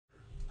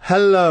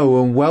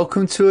Hello and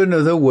welcome to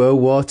another World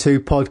War II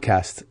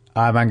podcast.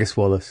 I'm Angus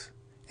Wallace.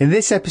 In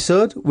this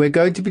episode, we're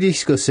going to be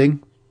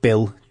discussing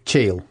Bill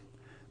Cheall.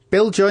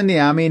 Bill joined the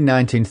army in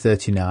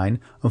 1939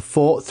 and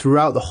fought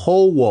throughout the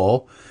whole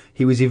war.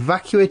 He was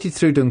evacuated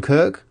through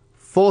Dunkirk,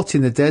 fought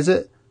in the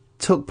desert,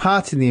 took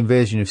part in the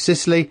invasion of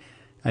Sicily,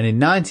 and in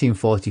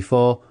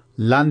 1944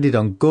 landed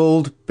on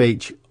Gold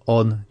Beach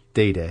on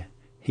D-Day.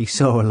 He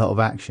saw a lot of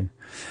action.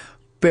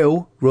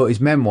 Bill wrote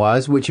his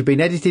memoirs, which have been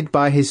edited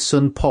by his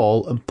son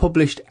Paul and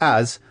published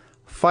as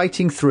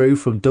Fighting Through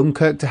from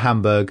Dunkirk to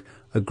Hamburg,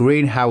 a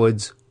Green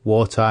Howard's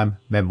Wartime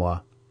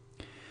Memoir.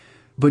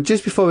 But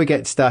just before we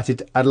get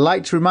started, I'd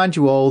like to remind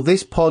you all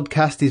this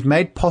podcast is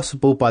made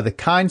possible by the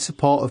kind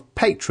support of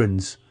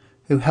patrons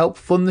who help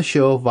fund the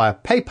show via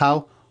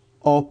PayPal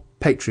or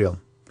Patreon.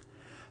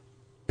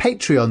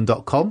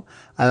 Patreon.com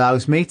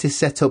allows me to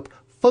set up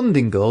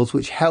funding goals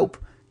which help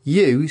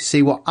you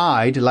see what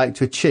I'd like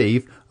to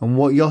achieve and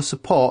what your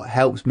support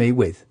helps me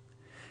with.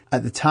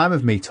 At the time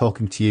of me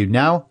talking to you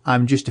now,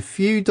 I'm just a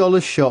few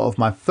dollars short of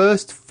my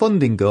first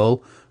funding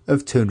goal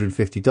of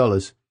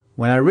 $250.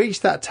 When I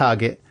reach that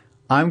target,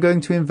 I'm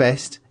going to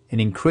invest in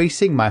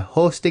increasing my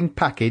hosting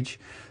package,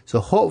 so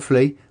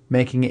hopefully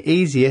making it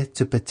easier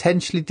to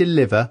potentially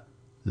deliver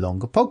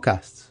longer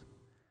podcasts.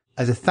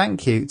 As a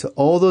thank you to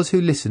all those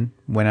who listen,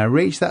 when I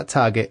reach that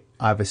target,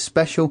 I have a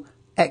special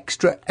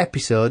extra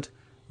episode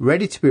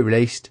ready to be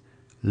released,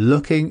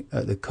 looking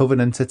at the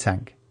Covenanter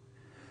tank.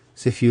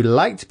 So if you'd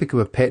like to become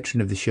a patron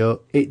of the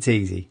show, it's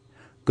easy.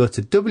 Go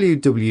to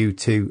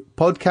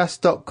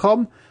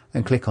www.podcast.com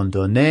and click on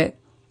donate,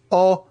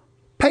 or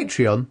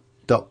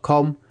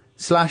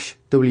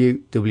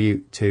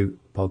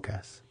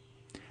patreon.com/ww2podcast.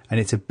 And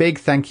it's a big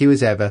thank you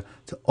as ever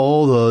to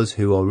all those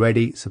who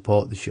already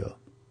support the show.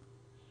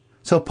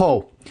 So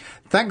Paul,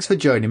 thanks for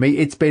joining me.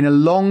 It's been a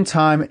long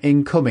time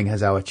in coming,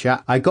 has our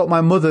chat. I got my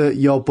mother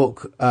your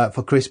book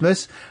for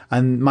Christmas,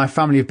 and my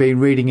family have been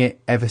reading it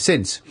ever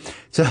since.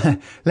 So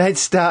let's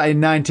start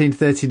in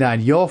 1939.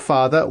 Your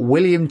father,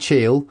 William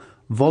Cheall,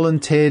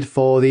 volunteered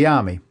for the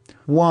army.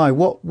 Why?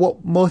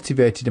 What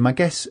motivated him? I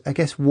guess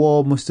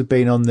war must have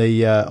been on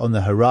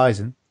the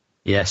horizon.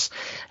 Yes,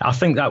 I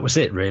think that was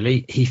it,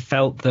 really. He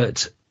felt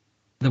that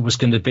there was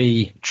going to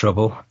be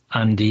trouble,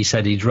 and he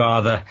said he'd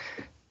rather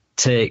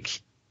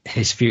take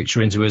his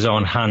future into his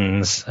own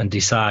hands and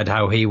decide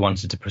how he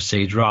wanted to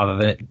proceed rather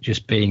than it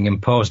just being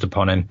imposed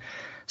upon him.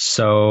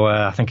 So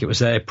I think it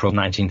was April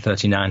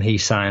 1939 he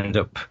signed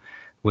up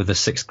with the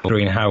 6th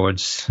Green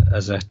Howards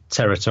as a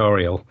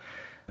territorial.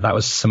 That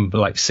was some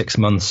 6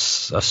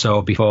 months or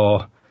so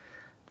before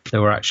they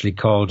were actually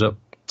called up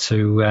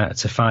to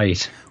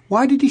fight.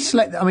 Why did he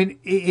select? I mean,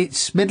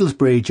 it's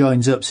Middlesbrough he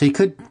joins up, so he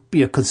could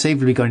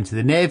conceivably gone into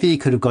the Navy, he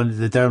could have gone into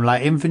the Durham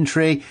Light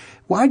Infantry.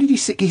 Why did he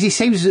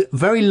seems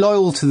very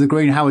loyal to the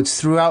Green Howards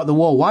throughout the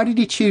war. Why did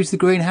he choose the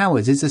Green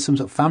Howards? Is there some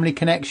sort of family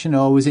connection,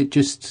 or was it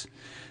just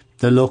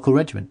the local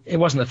regiment? It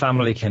wasn't a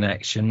family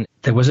connection.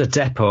 There was a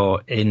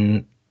depot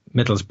in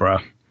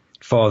Middlesbrough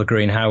for the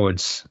Green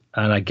Howards,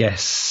 and I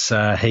guess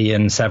he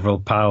and several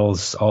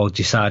pals all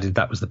decided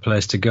that was the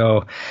place to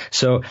go.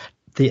 So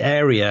the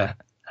area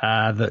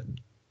that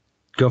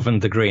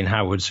governed the Green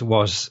Howards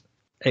was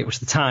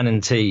the Tyne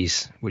and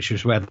Tees, which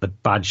was where the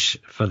badge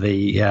for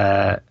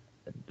the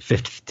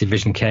 5th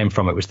Division came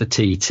from. It was the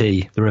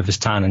TT, the Rivers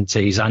Tyne and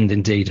Tees, and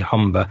indeed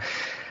Humber,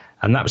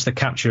 and that was the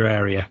capture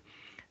area.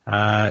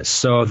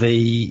 So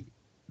the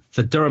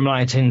Durham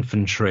Light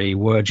Infantry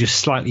were just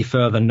slightly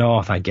further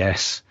north, I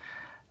guess,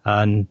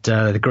 and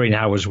the Green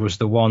Howards was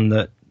the one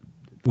that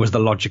was the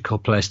logical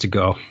place to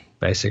go,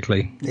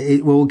 basically.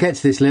 We'll get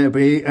to this later,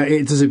 but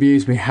it does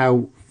amuse me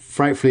how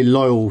frightfully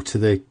loyal to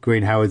the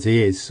Green Howards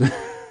he is.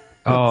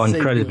 Oh,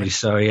 incredibly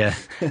so, yeah.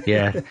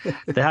 Yeah.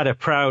 They had a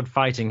proud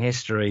fighting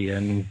history,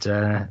 and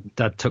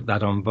Dad took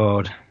that on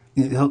board.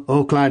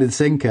 Hook, line and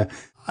sinker.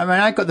 I mean,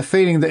 I got the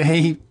feeling that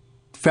he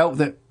felt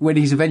that when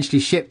he's eventually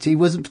shipped, he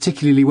wasn't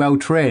particularly well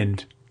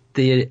trained.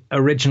 The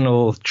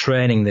original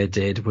training they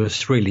did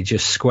was really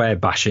just square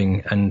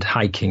bashing and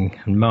hiking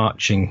and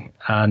marching,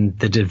 and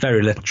they did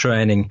very little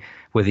training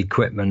with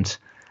equipment.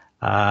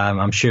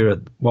 I'm sure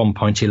at one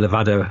point he'll have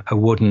had a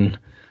wooden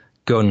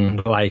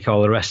gun like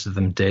all the rest of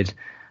them did.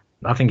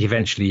 I think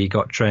eventually he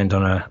got trained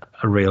on a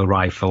real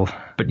rifle.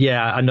 But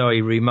yeah, I know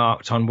he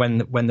remarked on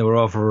when they were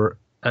over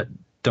at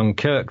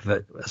Dunkirk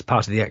that as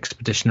part of the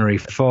expeditionary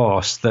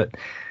force that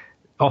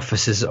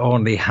officers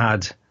only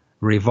had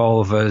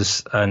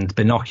revolvers and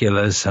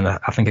binoculars and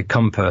I think a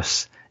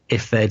compass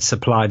if they'd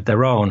supplied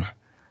their own.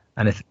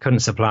 And if they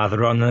couldn't supply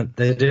their own,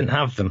 they didn't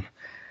have them.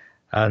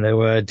 And they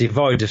were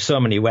devoid of so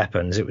many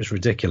weapons. It was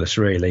ridiculous,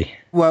 really.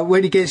 Well,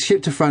 when he gets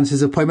shipped to France, he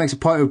makes a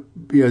point of,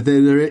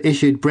 they're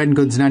issued Bren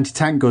guns and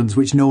anti-tank guns,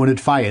 which no one had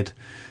fired.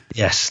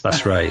 Yes,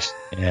 that's right.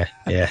 Yeah.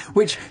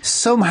 Which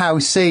somehow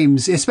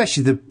seems,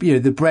 especially the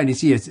Bren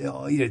is,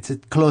 it's a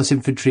close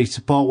infantry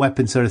support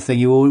weapon sort of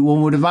thing.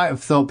 One might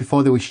have thought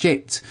before they were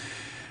shipped,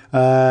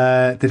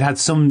 they'd had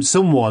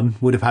someone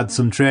would have had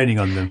some training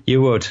on them.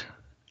 You would.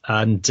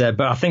 And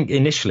but I think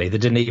initially they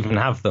didn't even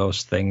have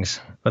those things.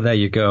 But there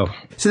you go.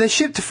 So they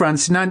shipped to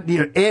France in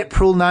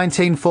April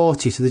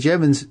 1940. So the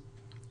Germans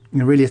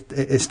really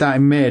start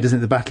in May, doesn't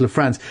it, the Battle of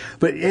France?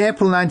 But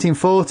April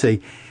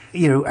 1940,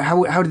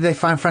 how did they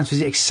find France?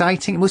 Was it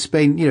exciting? It must have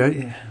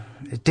been,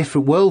 a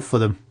different world for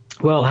them.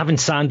 Well, having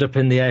signed up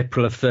in the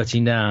April of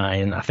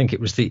 39, I think it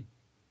was the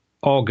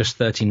August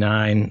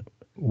 39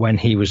 when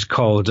he was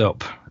called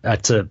up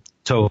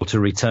told to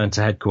return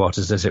to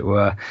headquarters, as it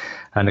were.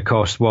 And of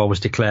course, war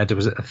was declared. It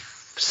was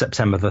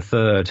September the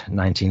 3rd,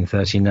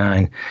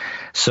 1939.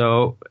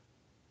 So it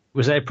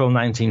was April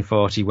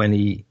 1940 when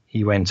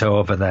he went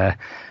over there.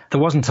 There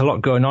wasn't a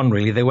lot going on,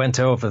 really. They went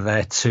over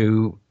there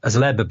as a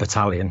Labour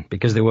battalion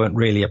because they weren't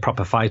really a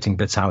proper fighting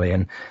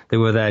battalion. They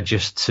were there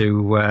just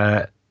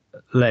to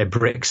lay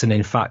bricks and,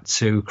 in fact,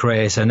 to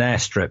create an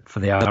airstrip for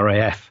the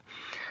RAF.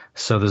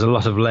 So there's a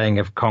lot of laying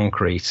of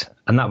concrete.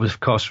 And that, was, of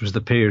course, was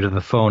the period of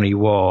the phony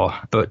war.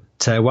 But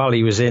while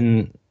he was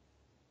in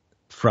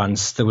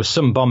France, there was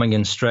some bombing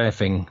and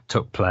strafing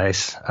took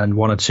place, and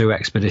one or two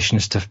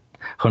expeditions to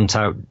hunt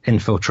out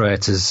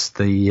infiltrators,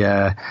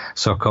 the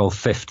so-called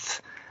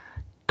fifth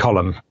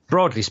column.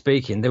 Broadly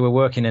speaking, they were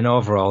working in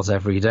overalls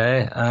every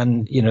day,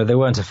 and, they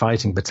weren't a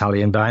fighting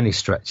battalion by any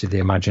stretch of the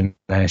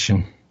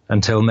imagination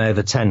until May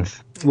the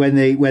 10th. When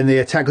they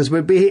attack us.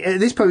 But at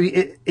this point,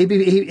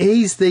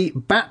 he's the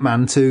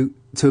Batman to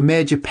a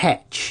Major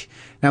Petch.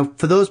 Now,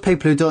 for those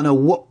people who don't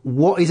know,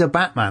 what is a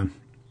Batman?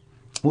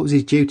 What was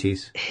his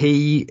duties?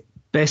 He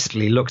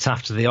basically looked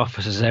after the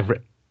officers'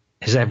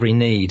 his every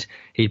need.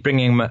 He'd bring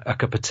him a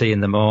cup of tea in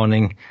the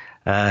morning.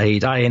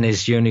 He'd iron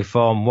his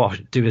uniform,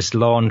 do his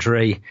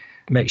laundry,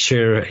 make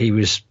sure he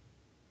was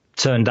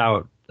turned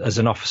out as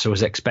an officer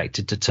was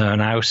expected to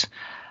turn out,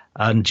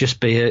 and just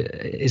be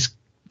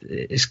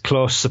his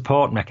close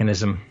support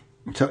mechanism.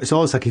 So it's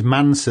almost like his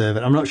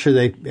manservant. I'm not sure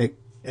they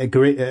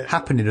agree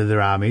happen in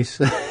other armies.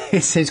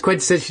 It's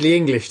quintessentially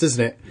English,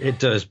 doesn't it? It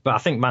does, but I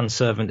think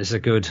manservant is a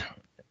good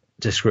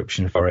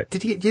description for it.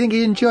 Do you think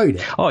he enjoyed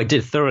it? Oh, he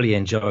did thoroughly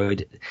enjoy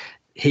it.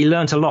 He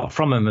learnt a lot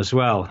from him as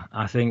well.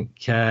 I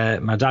think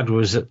my dad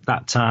was at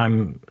that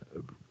time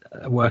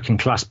a working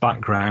class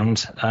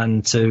background,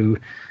 and to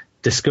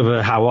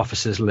discover how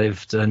officers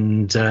lived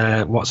and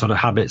what sort of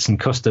habits and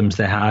customs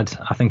they had,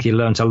 I think he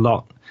learnt a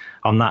lot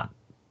on that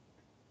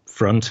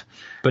front.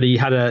 But he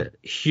had a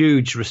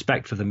huge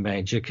respect for the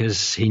Major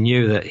because he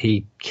knew that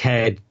he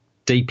cared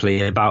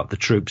deeply about the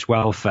troops'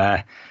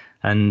 welfare,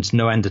 and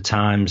no end of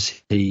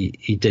times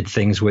he did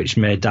things which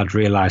made Dad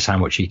realise how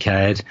much he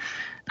cared.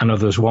 I know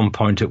there was one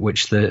point at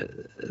which the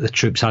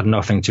troops had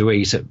nothing to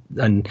eat,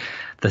 and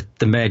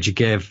the Major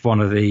gave one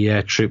of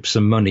the troops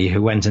some money,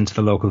 who went into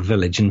the local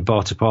village and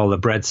bought up all the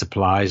bread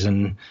supplies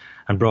and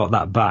brought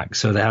that back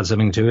so they had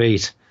something to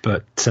eat.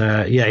 But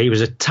he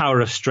was a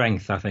tower of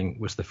strength, I think,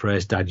 was the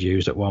phrase Dad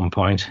used at one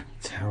point.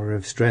 Tower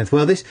of strength.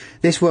 Well, this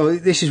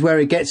is where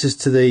it gets us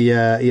to the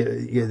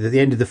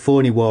end of the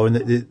Phony War, and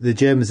the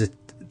Germans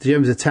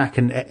attack,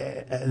 and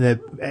the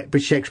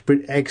British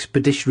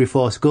Expeditionary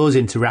Force goes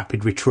into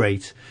rapid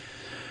retreat.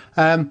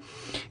 Now,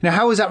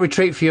 how was that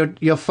retreat for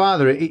your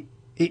father?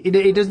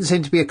 It doesn't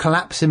seem to be a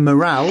collapse in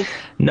morale.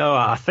 No,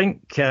 I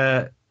think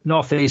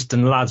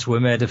northeastern lads were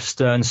made of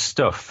stern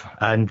stuff,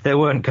 and they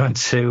weren't going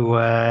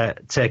to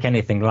take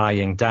anything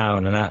lying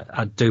down. And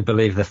I do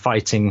believe the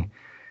fighting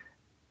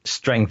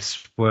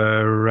strengths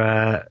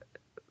were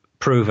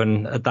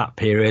proven at that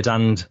period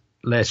and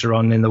later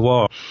on in the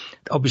war.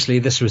 Obviously,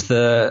 this was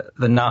the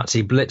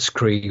Nazi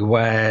blitzkrieg,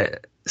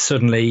 where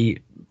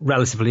suddenly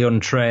relatively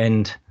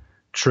untrained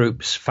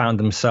troops found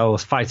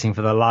themselves fighting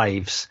for their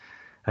lives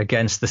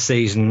against the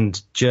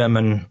seasoned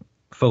German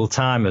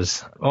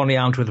full-timers, only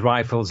armed with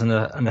rifles and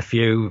a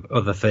few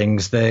other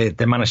things. They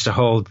managed to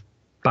hold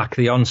back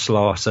the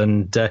onslaught,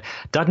 and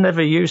Dad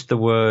never used the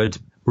word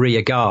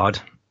rear guard,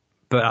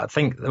 but I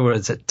think there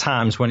was at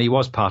times when he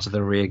was part of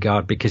the rear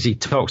guard, because he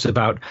talks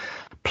about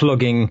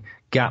plugging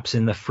gaps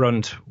in the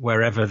front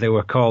wherever they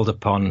were called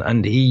upon,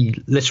 and he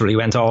literally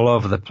went all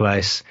over the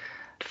place,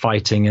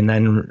 fighting and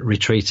then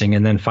retreating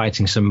and then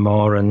fighting some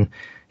more, and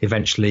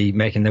eventually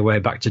making their way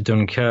back to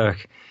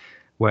Dunkirk,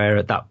 where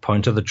at that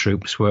point other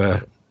troops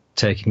were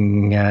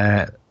taking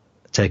on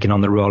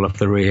the role of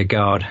the rear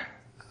guard.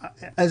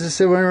 As I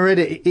said when I read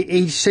it,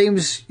 he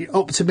seems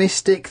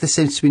optimistic. There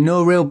seems to be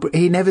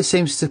he never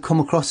seems to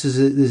come across as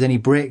there's any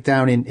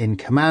breakdown in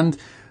command,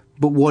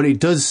 but what it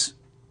does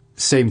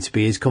seem to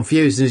be is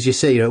confused. As you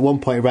see, at one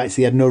point he writes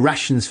he had no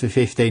rations for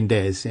 15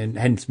 days, and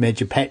hence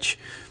Major Petch,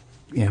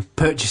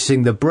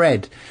 purchasing the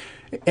bread.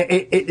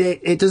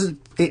 It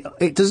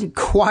doesn't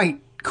quite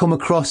come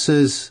across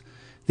as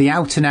the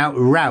out and out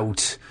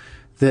rout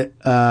that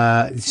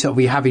sort of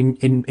we have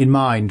in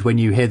mind when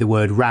you hear the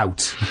word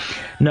rout.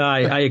 No,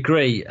 I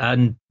agree,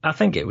 and I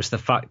think it was the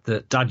fact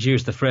that Dad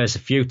used the phrase a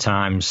few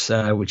times,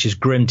 which is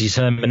grim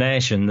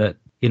determination, that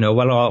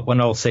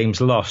when all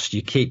seems lost,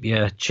 you keep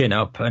your chin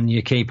up and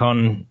you keep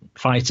on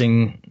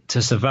fighting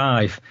to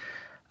survive.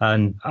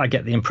 And I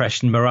get the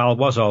impression morale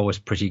was always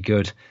pretty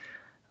good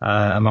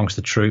amongst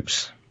the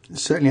troops.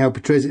 certainly how it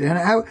portrays it. And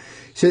how,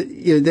 so,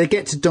 you know, they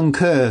get to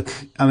Dunkirk.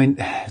 I mean,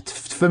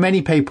 for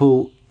many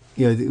people,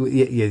 you know,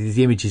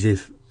 the images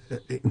of,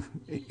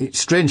 it's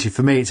strangely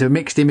for me, it's a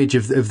mixed image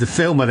of the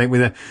film, I think,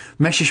 with a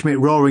Messerschmitt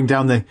roaring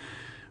down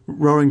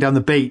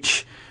the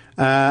beach,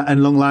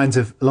 and long lines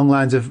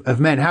of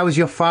men. How was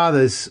your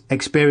father's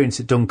experience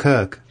at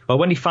Dunkirk? Well,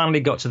 when he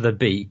finally got to the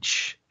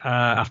beach,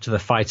 after the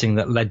fighting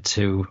that led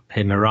to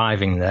him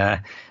arriving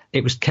there,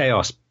 it was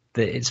chaos.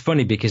 It's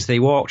funny because they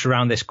walked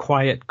around this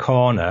quiet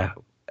corner,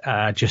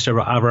 just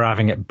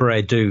arriving at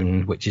Bray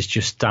Dune, which is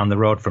just down the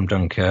road from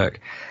Dunkirk.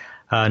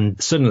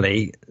 And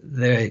suddenly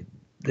they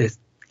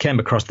came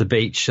across the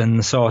beach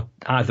and saw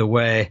either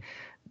way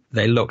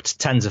they looked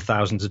tens of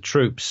thousands of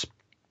troops.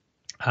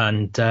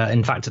 And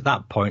in fact, at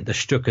that point, the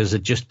Stuckers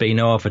had just been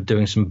over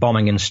doing some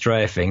bombing and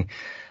strafing.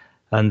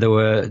 And there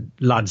were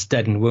lads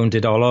dead and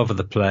wounded all over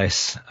the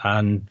place.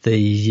 And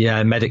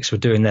the medics were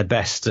doing their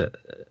best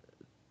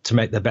to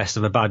make the best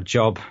of a bad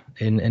job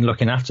in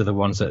looking after the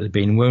ones that had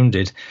been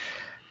wounded.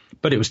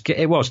 But it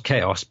was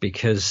chaos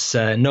because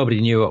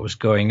nobody knew what was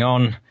going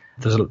on.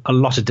 There's a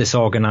lot of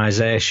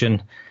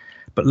disorganisation.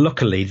 But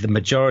luckily, the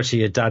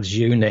majority of Dad's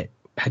unit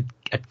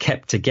had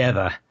kept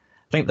together.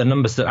 I think the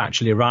numbers that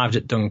actually arrived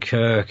at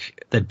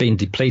Dunkirk, they'd been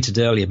depleted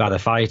earlier by the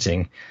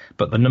fighting,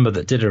 but the number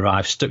that did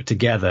arrive stuck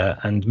together,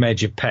 and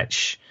Major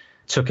Petch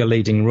took a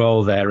leading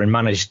role there and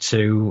managed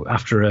to,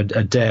 after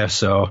a day or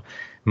so,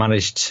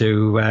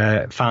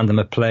 find them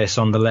a place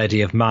on the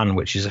Lady of Man,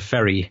 which is a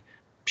ferry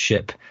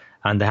ship,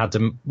 and they had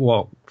to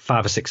walk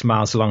 5 or 6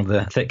 miles along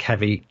the thick,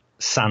 heavy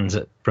sands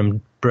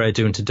from Bray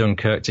Dune to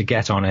Dunkirk to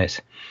get on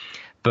it.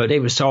 But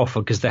it was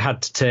awful because they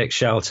had to take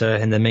shelter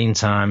in the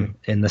meantime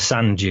in the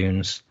sand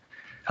dunes.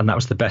 And that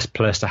was the best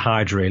place to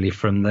hide, really,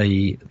 from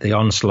the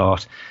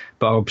onslaught.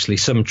 But obviously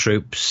some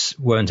troops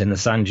weren't in the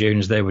sand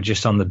dunes. They were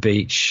just on the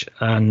beach,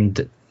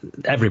 and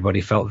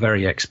everybody felt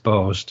very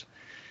exposed.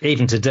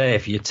 Even today,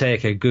 if you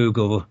take a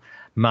Google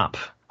map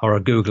or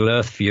a Google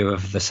Earth view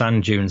of the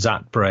sand dunes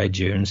at Bray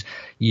Dunes,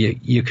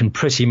 you can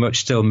pretty much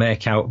still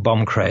make out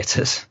bomb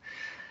craters.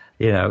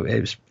 You know,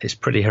 it's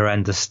pretty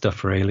horrendous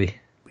stuff, really.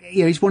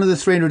 Yeah, he's one of the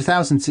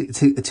 300,000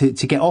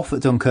 to get off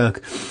at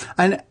Dunkirk.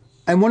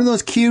 And one of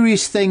those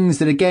curious things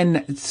that,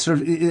 again,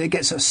 it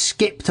gets sort of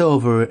skipped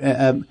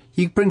over,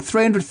 you bring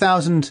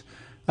 300,000,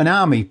 an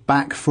army,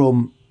 back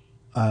from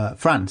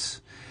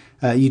France.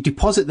 You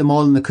deposit them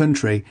all in the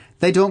country.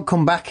 They don't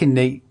come back in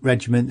neat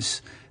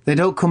regiments. They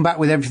don't come back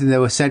with everything they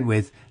were sent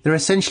with. They're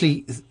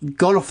essentially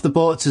got off the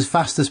boats as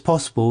fast as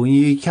possible.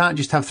 You can't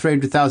just have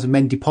 300,000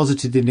 men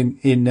deposited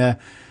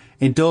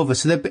in Dover.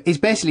 So it's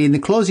basically, in the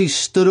clothes he's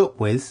stood up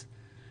with,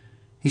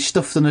 he's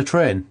stuffed on a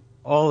train.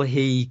 All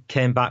he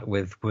came back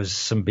with was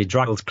some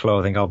bedraggled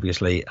clothing,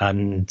 obviously,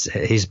 and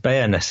his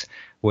bayonet,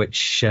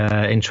 which,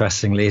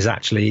 interestingly, is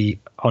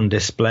actually on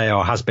display,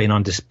 or has been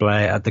on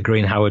display, at the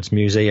Green Howards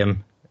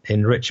Museum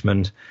in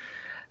Richmond.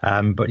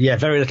 But yeah,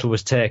 very little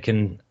was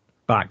taken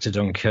back to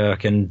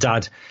Dunkirk, and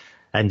Dad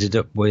ended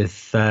up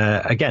with,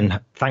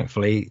 again,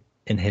 thankfully,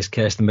 in his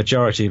case, the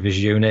majority of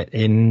his unit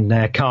in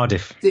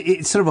Cardiff.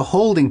 It's sort of a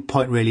holding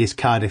point, really, is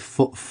Cardiff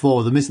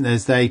for them, isn't there?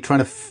 As they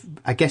trying to,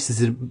 I guess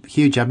there's a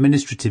huge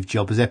administrative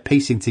job as they're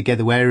piecing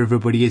together where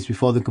everybody is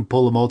before they can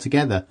pull them all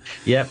together.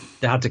 Yep,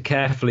 they had to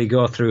carefully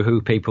go through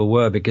who people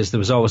were, because there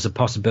was always a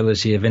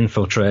possibility of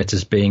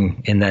infiltrators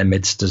being in their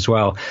midst as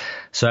well.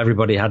 So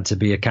everybody had to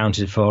be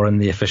accounted for in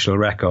the official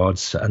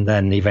records, and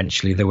then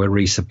eventually they were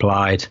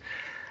resupplied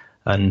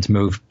and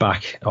moved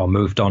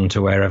on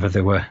to wherever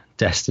they were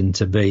destined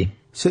to be.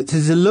 So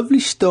there's a lovely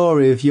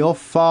story of your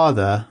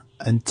father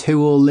and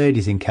 2 old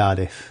ladies in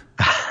Cardiff.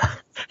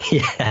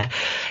 Yeah.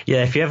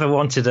 If you ever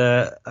wanted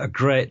a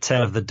great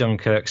tale of the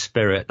Dunkirk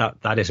spirit,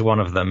 that is one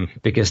of them.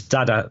 Because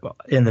Dad,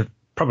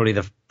 probably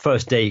the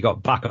first day he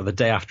got back, or the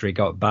day after he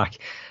got back,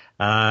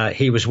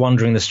 he was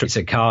wandering the streets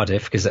of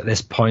Cardiff, because at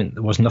this point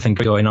there was nothing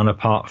going on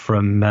apart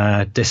from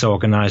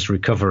disorganised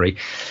recovery.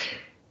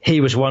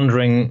 He was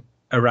wandering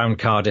around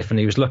Cardiff, and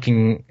he was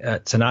looking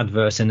at an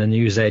advert in a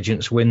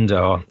newsagent's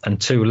window,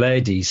 and 2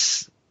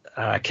 ladies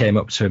came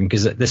up to him,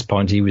 because at this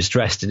point he was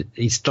dressed,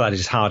 he still had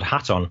his hard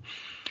hat on,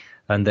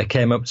 and they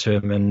came up to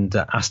him and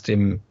asked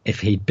him if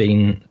he'd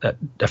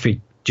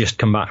just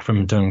come back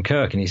from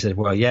Dunkirk, and he said,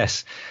 well,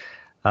 yes.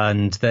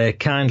 And they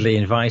kindly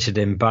invited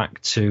him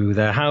back to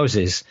their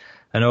houses,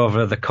 and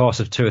over the course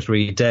of 2 or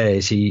 3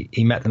 days he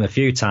met them a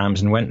few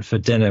times and went for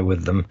dinner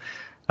with them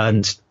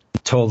and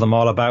told them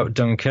all about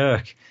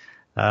Dunkirk.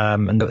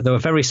 And they were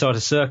very sort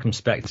of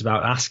circumspect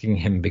about asking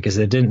him, because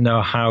they didn't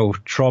know how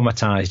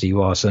traumatized he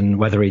was and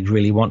whether he'd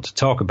really want to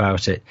talk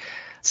about it.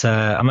 So,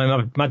 I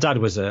mean, my dad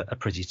was a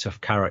pretty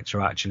tough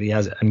character, actually.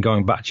 And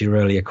going back to your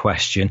earlier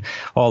question,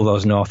 all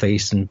those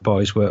northeastern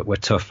boys were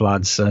tough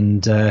lads,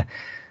 and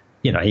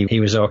he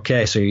was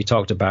okay. So he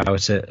talked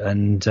about it,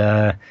 and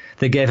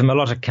they gave him a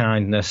lot of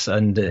kindness,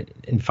 and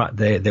in fact,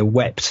 they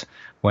wept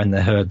when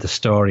they heard the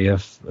story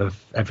of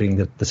everything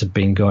that had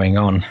been going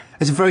on.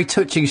 It's a very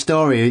touching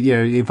story,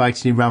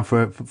 inviting him round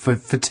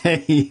for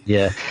tea.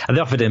 Yeah, and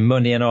they offered him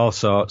money and all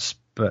sorts,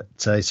 but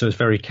so it was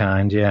very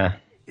kind, yeah.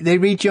 they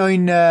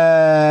rejoin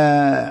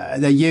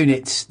their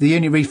units. The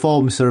unit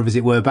reforms, sort of, as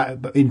it were, back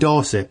in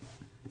Dorset.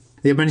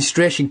 The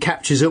administration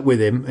catches up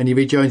with him, and he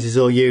rejoins his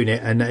old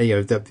unit, and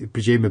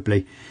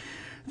presumably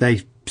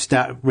they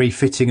start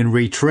refitting and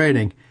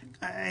retraining.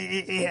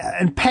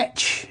 And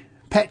Petch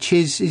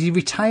is he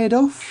retired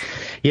off?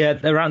 Yeah,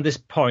 around this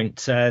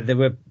point, they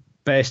were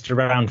based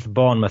around the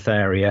Bournemouth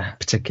area,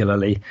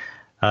 particularly,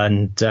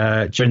 and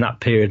during that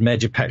period,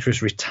 Major Petch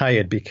was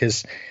retired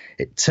because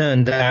it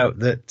turned out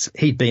that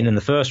he'd been in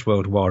the First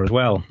World War as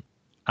well,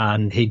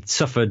 and he'd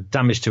suffered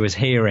damage to his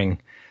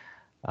hearing.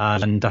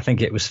 And I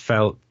think it was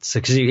felt,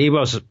 because he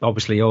was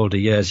obviously older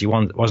years, he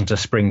wasn't a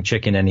spring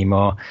chicken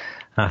anymore.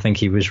 I think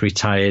he was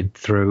retired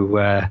through,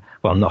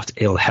 not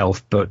ill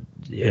health, but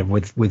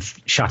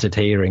with shattered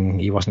hearing,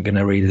 he wasn't going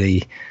to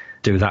really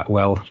do that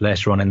well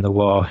later on in the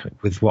war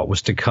with what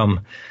was to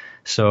come.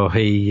 So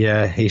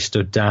he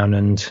stood down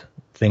and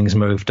things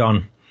moved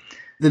on.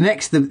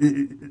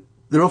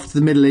 They're off to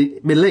the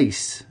Middle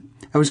East.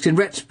 I was in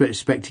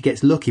retrospect, he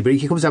gets lucky, but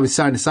he comes out with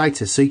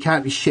sinusitis, so he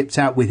can't be shipped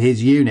out with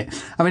his unit.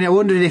 I mean, I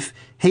wondered if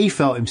he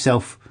felt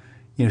himself,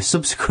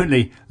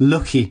 subsequently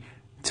lucky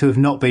to have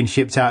not been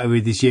shipped out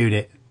with his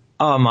unit.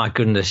 Oh my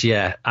goodness,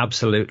 yeah,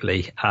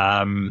 absolutely.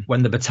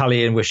 When the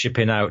battalion was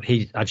shipping out,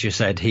 as you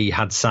said, he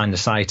had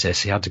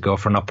sinusitis. He had to go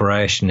for an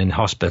operation in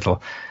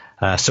hospital,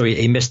 so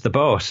he missed the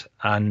boat.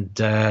 And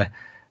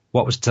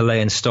what was to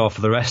lay in store for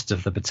the rest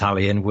of the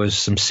battalion was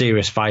some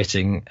serious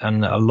fighting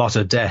and a lot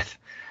of death.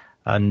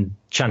 And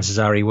chances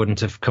are he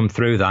wouldn't have come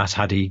through that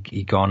had he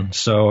gone.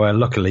 So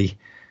luckily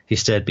he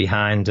stayed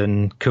behind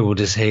and cooled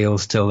his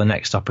heels till the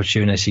next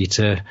opportunity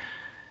to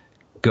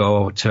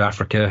go to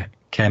Africa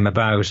came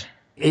about.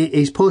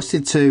 He's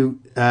posted to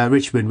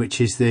Richmond, which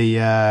is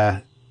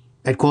the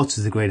headquarters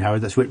of the Green Harrow.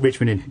 That's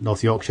Richmond in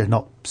North Yorkshire,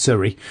 not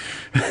Surrey.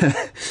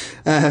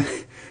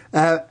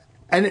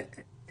 And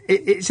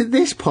it's at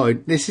this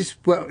point, this is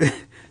one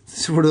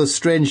of those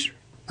strange,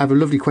 I have a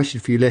lovely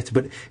question for you later,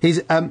 but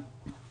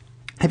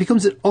he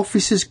becomes an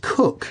officer's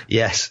cook.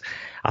 Yes,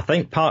 I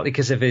think partly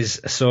because of his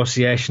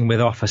association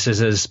with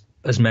officers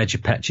as Major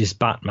Petch's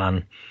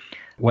Batman,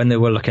 when they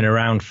were looking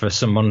around for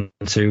someone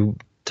to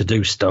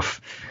do stuff.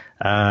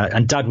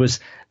 And Dad was,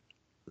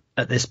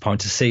 at this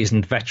point, a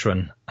seasoned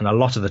veteran, and a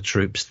lot of the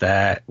troops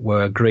there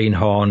were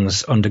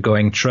greenhorns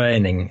undergoing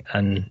training,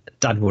 and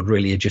Dad would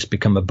really have just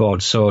become a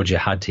bored soldier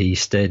had he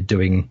stayed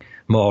doing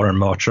more and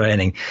more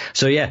training.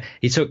 So yeah,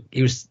 he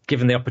was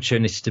given the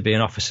opportunity to be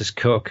an officer's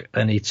cook,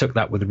 and he took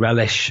that with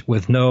relish,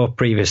 with no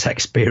previous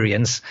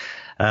experience.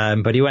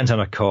 But he went on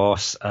a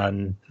course,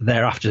 and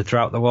thereafter,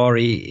 throughout the war,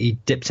 he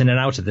dipped in and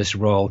out of this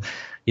role.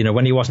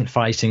 When he wasn't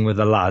fighting with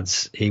the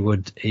lads, he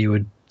would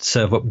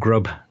serve up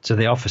grub to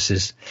the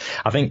officers.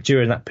 I think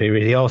during that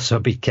period, he also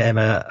became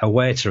a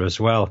waiter as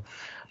well.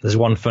 There's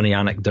one funny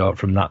anecdote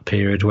from that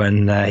period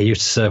when he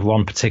used to serve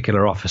one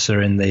particular officer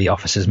in the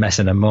officers' mess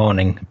in the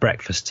morning,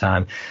 breakfast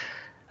time,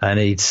 and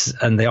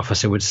the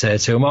officer would say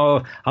to him,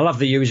 "Oh, I'll have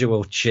the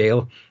usual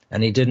Cheall,"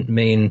 and he didn't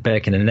mean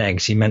bacon and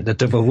eggs; he meant the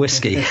double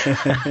whiskey.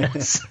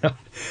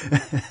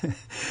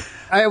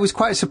 I was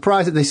quite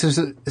surprised that this was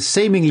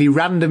seemingly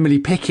randomly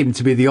pick him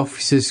to be the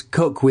officer's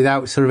cook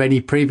without sort of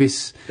any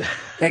previous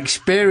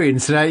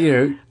experience.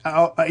 You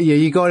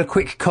go on a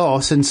quick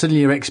course and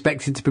suddenly you're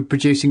expected to be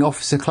producing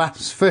officer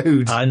class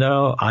food. I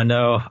know.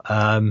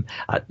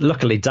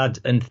 Luckily, Dad,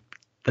 and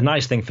the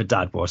nice thing for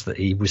Dad was that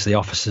he was the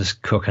officer's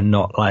cook and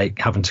not like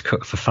having to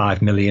cook for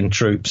 5 million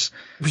troops.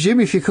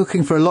 Presumably, if you're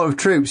cooking for a lot of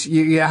troops,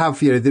 you have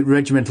the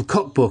regimental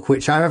cookbook,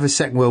 which I have a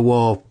Second World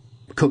War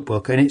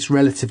cookbook, and it's a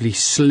relatively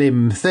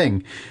slim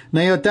thing.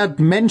 Now, your dad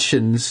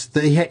mentions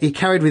that he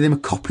carried with him a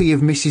copy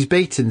of Mrs.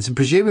 Beeton's, and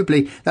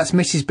presumably that's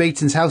Mrs.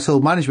 Beeton's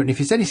household management. If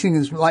it's anything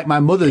that's like my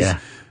mother's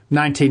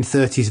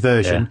 1930s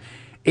version,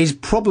 is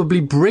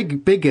probably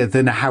bigger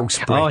than a house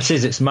brick. Oh, it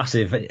is. It's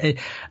massive.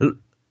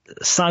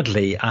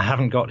 Sadly, I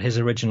haven't got his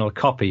original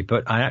copy,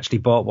 but I actually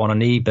bought one on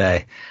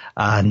eBay,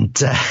 and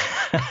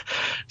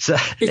so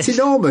it's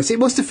enormous. It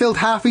must have filled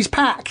half his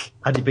pack.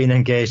 Had he been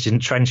engaged in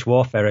trench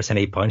warfare at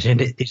any point,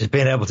 he'd just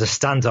been able to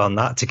stand on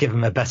that to give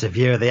him a better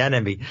view of the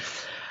enemy.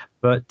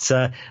 But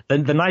the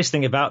nice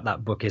thing about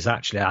that book is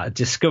actually I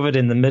discovered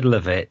in the middle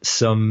of it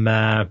some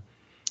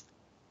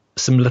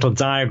little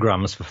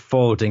diagrams for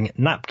folding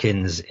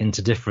napkins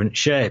into different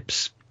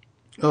shapes.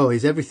 Oh,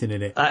 is everything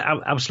in it?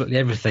 Absolutely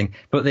everything.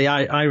 But the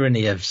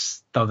irony of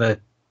the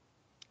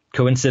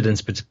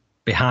coincidence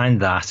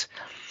behind that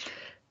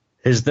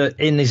is that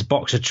in his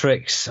box of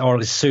tricks, or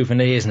his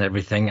souvenirs and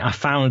everything, I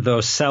found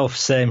those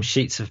same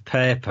sheets of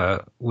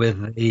paper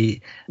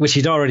which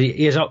he'd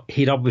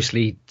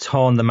obviously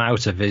torn them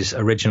out of his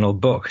original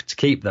book to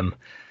keep them.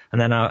 And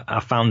then I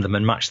found them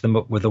and matched them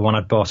up with the one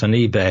I'd bought on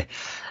eBay.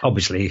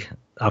 Obviously,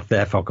 I've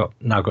therefore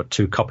now got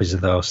 2 copies of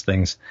those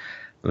things.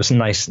 It was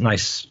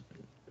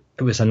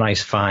It was a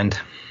nice find.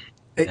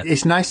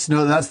 It's nice to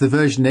know that's the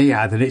version he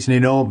had, and it's an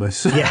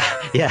enormous.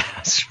 Yeah,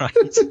 that's right.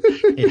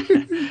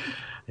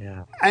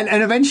 Yeah.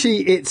 And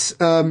eventually, it's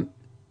at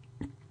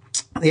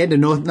the end of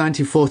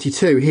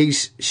 1942.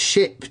 He's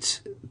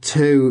shipped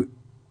to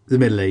the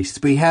Middle East,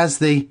 but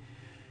he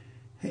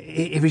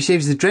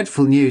receives the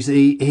dreadful news that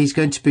he's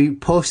going to be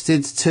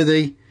posted to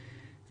the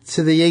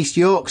East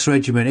Yorkshire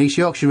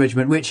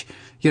Regiment, which,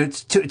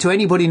 to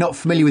anybody not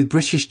familiar with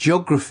British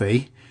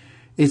geography,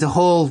 is a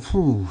whole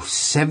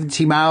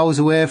 70 miles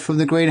away from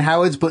the Green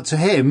Howards, but to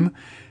him,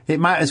 it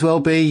might as well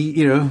be,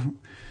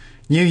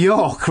 New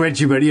York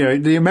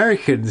Regiment, the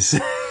Americans.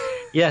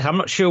 Yeah, I'm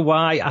not sure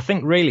why. I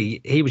think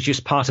really he was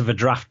just part of a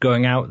draft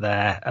going out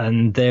there,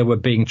 and they were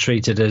being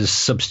treated as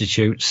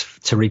substitutes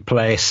to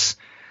replace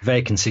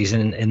vacancies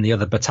in the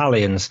other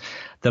battalions.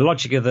 The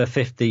logic of the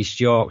 5th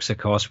East Yorks, of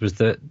course, was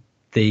that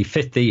the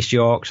 5th East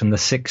Yorks and the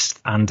 6th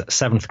and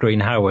 7th Green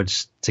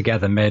Howards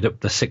together made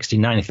up the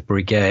 69th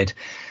Brigade.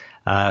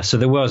 So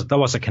there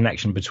was a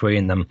connection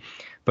between them.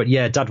 But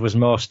yeah, Dad was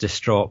most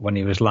distraught when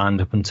he was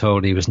landed up and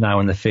told he was now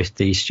in the 5th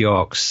East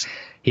Yorks.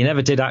 He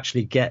never did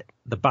actually get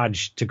the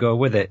badge to go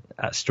with it,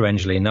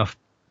 strangely enough.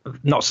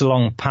 Not so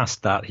long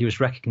past that, he was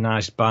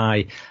recognised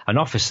by an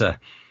officer,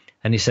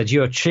 and he said,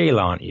 "You're Cheall,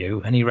 aren't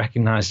you?" And he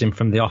recognised him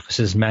from the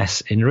officers'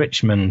 mess in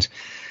Richmond.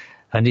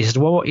 And he said,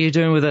 "Well, what are you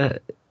doing with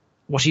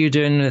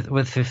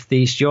 5th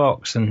East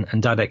Yorks?"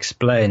 And Dad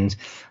explained.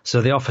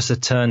 So the officer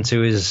turned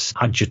to his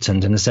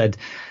adjutant and said,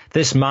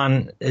 "This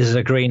man is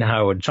a Green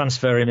Howard,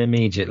 transfer him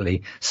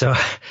immediately." So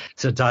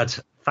Dad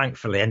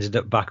thankfully ended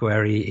up back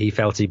where he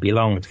felt he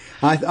belonged.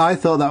 I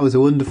thought that was a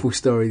wonderful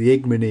story, the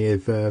ignominy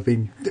of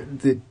being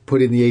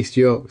put in the East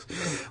Yorks.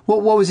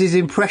 What was his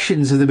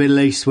impressions of the Middle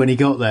East when he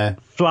got there?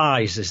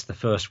 Flies is the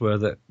first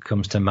word that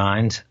comes to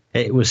mind.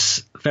 It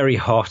was very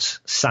hot,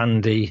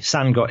 sandy,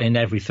 sand got in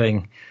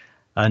everything.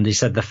 And he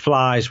said the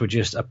flies were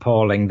just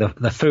appalling.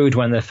 The food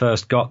when they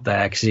first got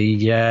there, because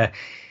he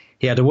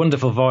had a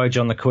wonderful voyage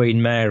on the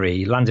Queen Mary.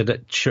 He landed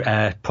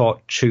at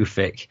Port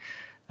Chufik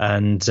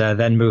and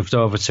then moved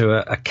over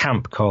to a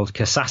camp called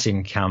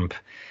Kassassin Camp,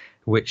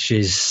 which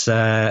is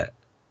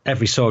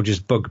every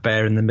soldier's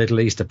bugbear in the Middle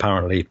East,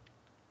 apparently,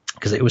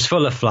 because it was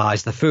full of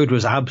flies. The food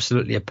was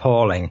absolutely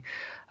appalling.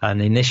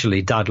 And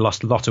initially, Dad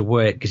lost a lot of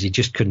weight because he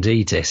just couldn't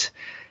eat it.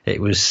 It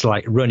was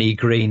like runny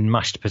green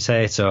mashed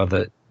potato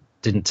that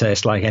didn't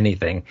taste like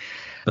anything.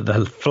 But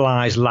the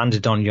flies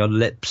landed on your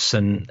lips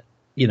and,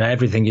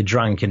 everything you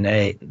drank and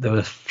ate, there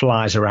were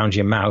flies around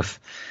your mouth.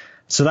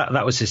 So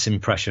that was his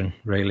impression,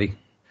 really.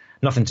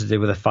 Nothing to do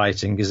with the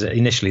fighting, because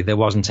initially there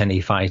wasn't any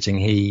fighting.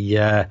 He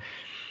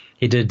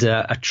did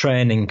a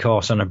training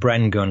course on a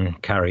Bren gun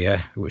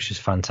carrier, which is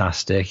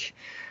fantastic.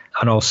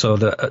 And also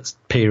at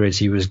periods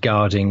he was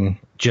guarding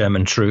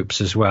German troops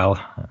as well.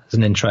 There's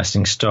an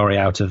interesting story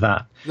out of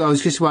that. I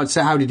was just about to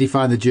say, how did he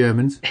find the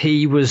Germans?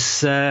 He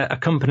was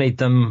accompanied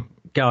them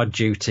guard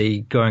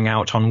duty, going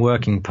out on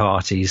working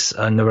parties,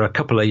 and there were a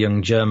couple of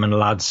young German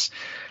lads,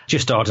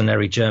 just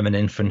ordinary German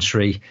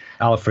infantry,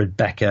 Alfred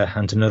Becker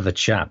and another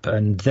chap,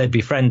 and they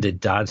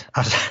befriended Dad,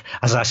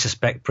 as I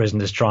suspect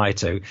prisoners try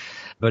to.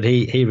 But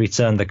he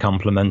returned the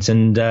compliment,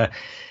 and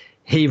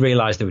he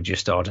realised they were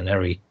just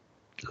ordinary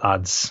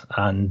lads,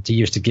 and he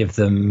used to give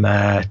them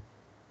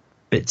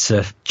bits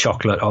of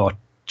chocolate or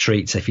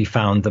treats if he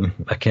found them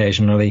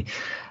occasionally.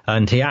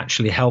 And he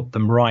actually helped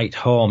them write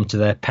home to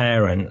their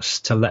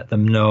parents to let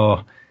them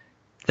know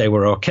they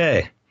were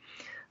okay.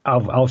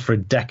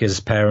 Alfred Decker's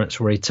parents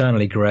were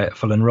eternally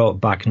grateful and wrote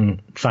back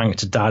and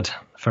thanked Dad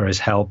for his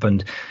help,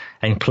 and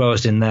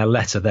enclosed in their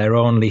letter their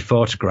only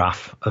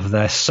photograph of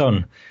their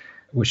son,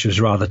 which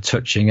was rather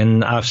touching.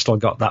 And I've still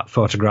got that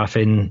photograph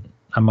in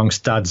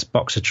amongst Dad's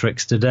box of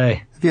tricks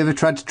today. Have you ever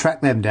tried to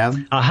track them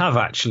down? I have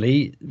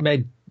actually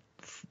made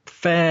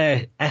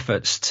fair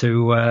efforts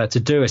to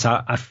do it.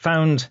 I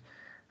found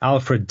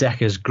Alfred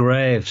Decker's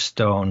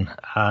gravestone,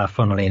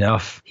 funnily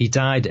enough. He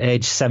died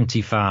aged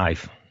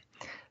 75.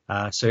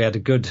 So he had a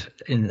good,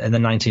 in the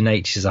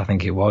 1980s, I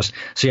think it was.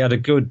 So he had a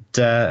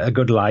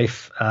good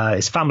life.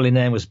 His family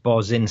name was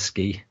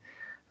Borzinski.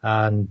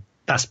 And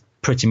that's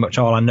pretty much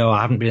all I know.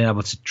 I haven't been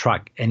able to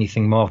track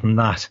anything more than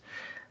that.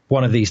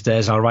 One of these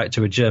days I'll write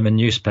to a German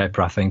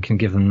newspaper, I think, and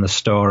give them the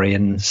story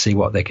and see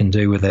what they can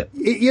do with it.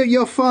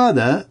 Your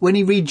father, when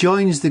he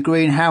rejoins the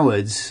Green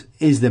Howards,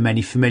 is there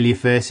many familiar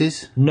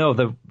faces? No,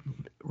 there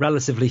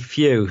relatively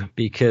few,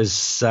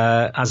 because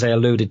as I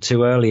alluded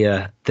to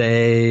earlier,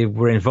 they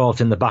were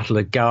involved in the Battle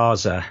of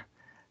Gaza,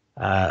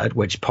 at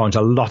which point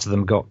a lot of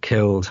them got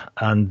killed,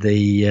 and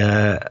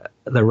the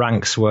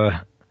ranks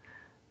were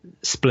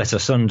split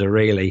asunder,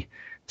 really.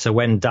 So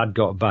when Dad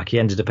got back, he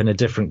ended up in a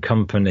different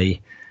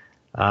company,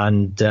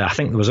 and I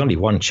think there was only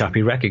one chap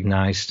he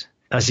recognised.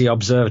 As he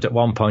observed at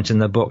one point in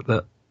the book,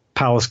 that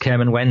pals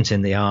came and went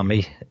in the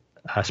army,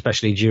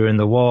 especially during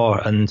the war,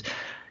 and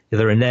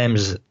there are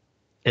names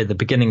at the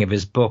beginning of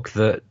his book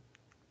that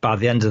by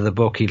the end of the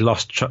book he'd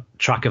lost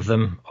track of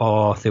them,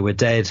 or they were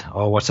dead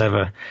or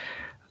whatever.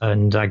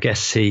 And I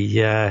guess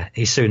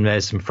he soon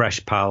made some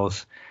fresh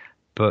pals,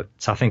 but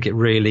I think it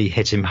really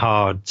hit him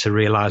hard to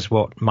realise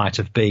what might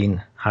have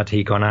been had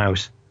he gone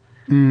out.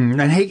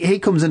 And he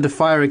comes under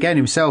fire again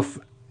himself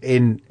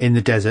in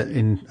the desert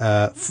in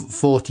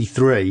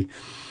 43.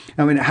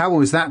 I mean, how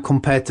was that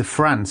compared to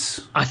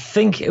France? I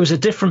think it was a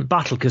different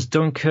battle because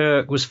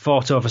Dunkirk was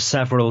fought over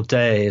several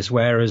days,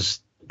 whereas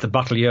the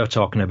battle you're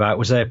talking about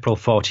was April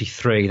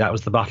 43. That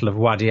was the Battle of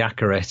Wadi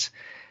Akarit,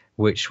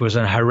 which was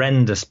a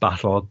horrendous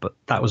battle, but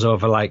that was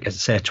over, like,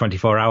 say, a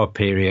 24-hour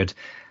period.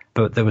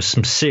 But there was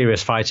some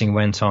serious fighting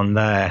went on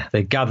there.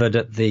 They gathered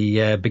at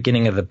the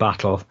beginning of the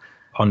battle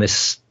on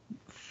this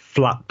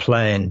flat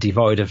plain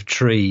devoid of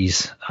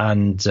trees,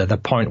 and the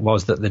point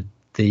was that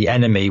the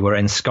enemy were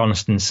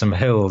ensconced in some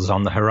hills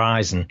on the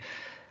horizon,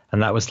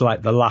 and that was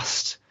like the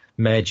last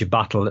major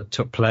battle that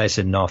took place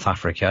in North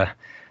Africa.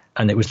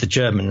 And it was the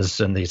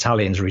Germans and the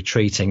Italians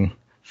retreating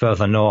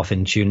further north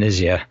in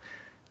Tunisia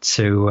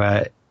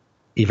to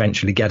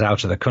eventually get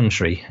out of the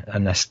country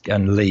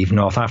and leave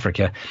North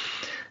Africa.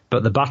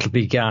 But the battle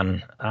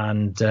began,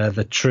 and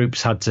the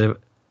troops had to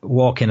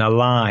walk in a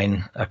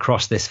line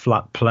across this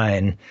flat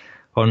plain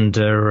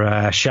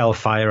under shell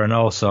fire and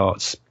all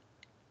sorts,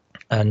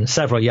 and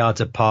several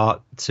yards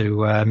apart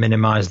to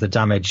minimise the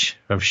damage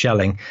of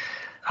shelling.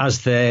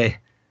 As they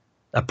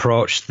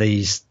approached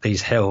these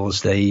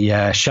hills,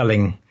 the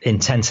shelling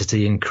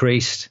intensity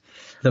increased.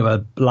 There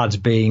were lads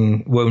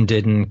being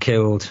wounded and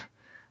killed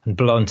and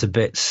blown to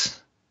bits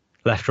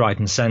left, right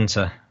and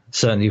centre.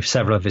 Certainly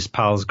several of his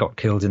pals got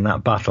killed in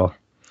that battle.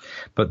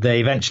 But they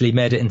eventually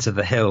made it into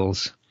the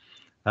hills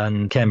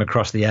and came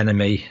across the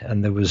enemy,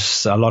 and there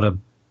was a lot of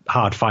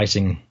hard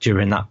fighting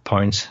during that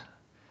point.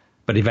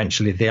 But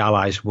eventually the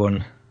Allies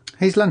won.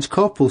 His Lance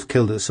Corporal's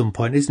killed at some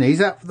point, isn't he? Is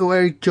that the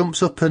way he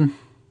jumps up and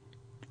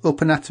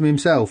at him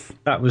himself?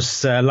 That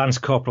was Lance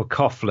Corporal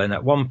Coughlin.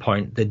 At one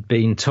point, they'd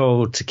been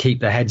told to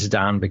keep their heads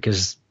down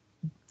because,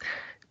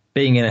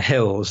 being in the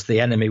hills,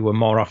 the enemy were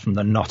more often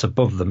than not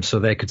above them, so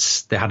they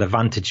had a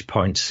vantage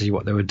point to see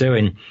what they were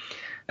doing.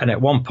 And at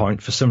one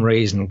point, for some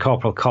reason,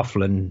 Corporal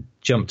Coughlin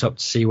jumped up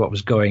to see what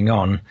was going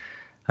on,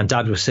 and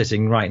Dad was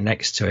sitting right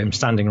next to him,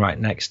 standing right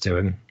next to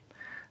him.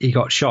 He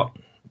got shot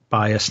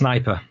by a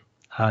sniper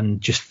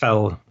and just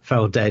fell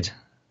dead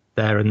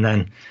there and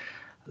then.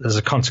 As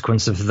a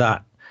consequence of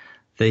that,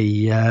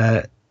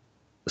 the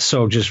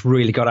soldiers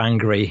really got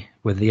angry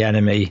with the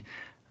enemy.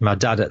 My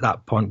dad at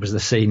that point was the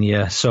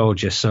senior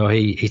soldier, so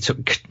he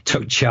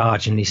took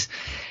charge, and he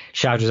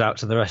shouted out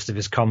to the rest of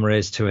his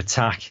comrades to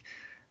attack.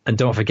 And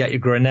don't forget your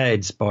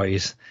grenades,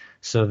 boys.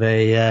 So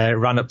they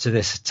ran up to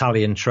this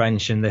Italian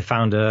trench, and they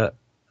found a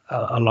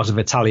lot of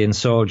Italian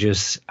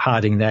soldiers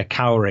hiding there,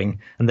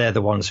 cowering, and they're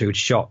the ones who'd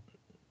shot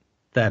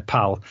their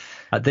pal.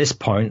 At this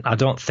point, I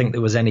don't think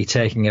there was any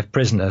taking of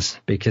prisoners,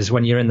 because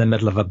when you're in the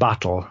middle of a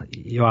battle,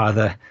 you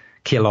either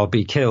kill or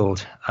be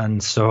killed.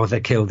 And so they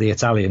killed the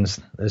Italians.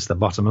 There's the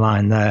bottom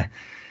line there.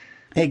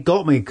 It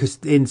got me because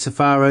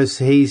insofar as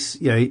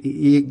he's,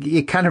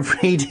 you kind of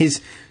read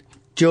his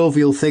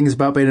jovial things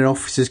about being an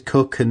officer's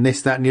cook and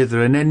this, that and the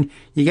other. And then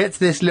you get to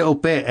this little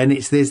bit and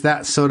there's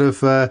that sort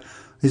of,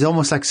 it's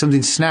almost like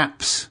something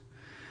snaps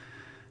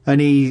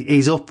and he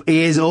is up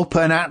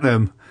and at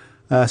them.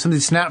 Something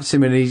snaps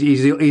him and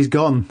he's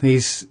gone.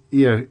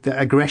 The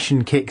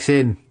aggression kicks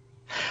in.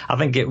 I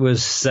think it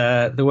was,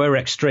 there were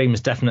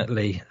extremes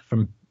definitely,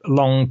 from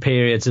long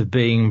periods of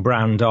being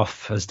browned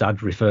off, as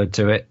Dad referred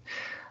to it,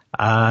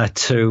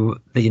 to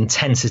the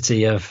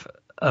intensity of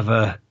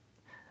a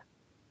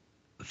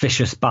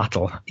vicious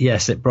battle.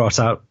 Yes, it brought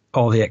out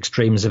all the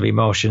extremes of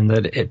emotion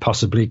that it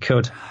possibly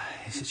could.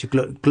 He's such a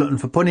glutton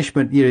for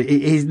punishment.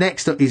 His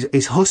next up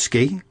is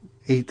Husky.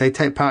 They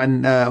take part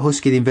in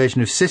Husky, the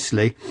invasion of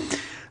Sicily.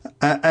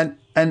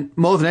 And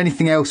more than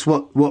anything else,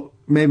 what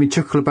made me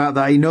chuckle about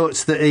that, he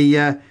notes that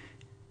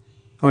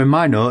in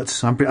my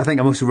notes, I think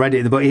I must have read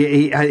it, but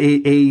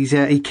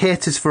he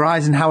caters for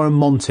Eisenhower and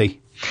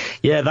Monty.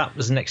 Yeah, that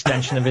was an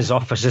extension of his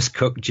officer's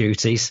cook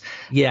duties.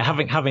 Yeah,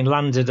 having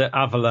landed at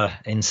Avila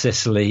in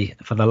Sicily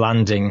for the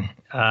landing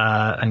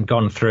and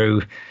gone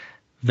through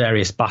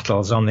various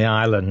battles on the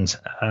island,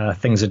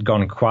 things had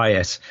gone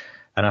quiet.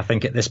 And I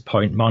think at this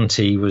point,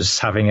 Monty was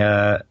having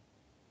a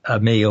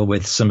meal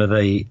with some of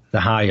the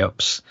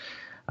high-ups.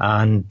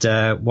 And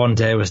one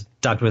day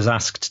Dad was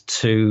asked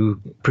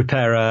to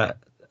prepare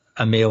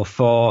a meal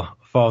for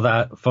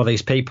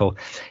these people.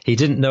 He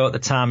didn't know at the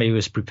time he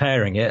was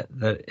preparing it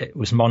that it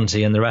was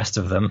Monty and the rest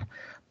of them,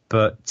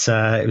 but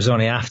it was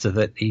only after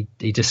that he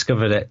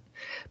discovered it.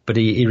 But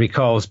he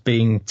recalls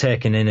being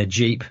taken in a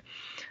jeep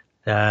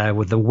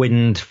with the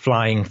wind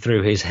flying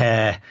through his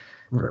hair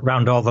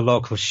around all the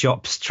local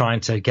shops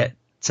trying to get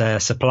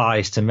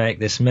supplies to make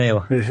this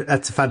meal.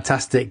 That's a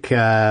fantastic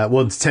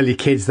one to tell your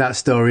kids, that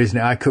story, isn't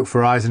it? I cook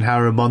for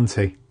Eisenhower and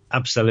Monty.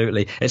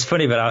 Absolutely. It's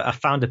funny, but I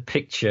found a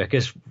picture,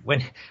 because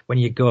when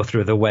you go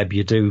through the web,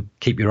 you do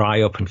keep your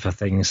eye open for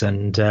things.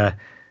 And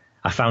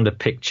I found a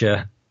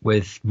picture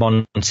with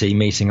Monty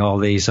meeting all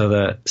these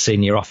other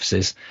senior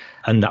officers.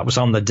 And that was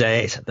on the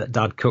date that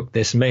Dad cooked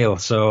this meal.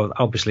 So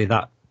obviously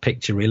that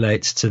picture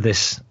relates to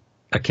this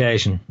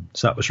occasion.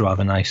 So that was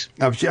rather nice.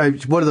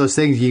 It's one of those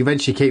things, you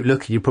eventually keep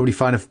looking, you probably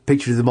find a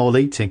picture of them all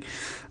eating.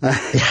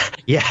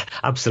 Yeah,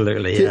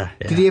 absolutely.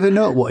 Did he ever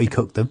know what he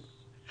cooked them?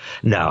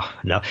 No.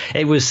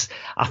 It was,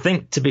 I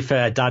think, to be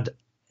fair, Dad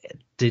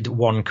did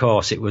one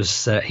course. It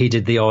was he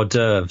did the hors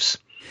d'oeuvres.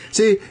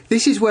 See,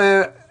 this is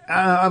where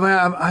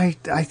I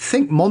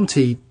think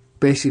Monty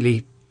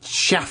basically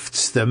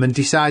shafts them and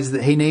decides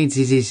that he needs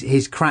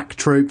his crack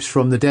troops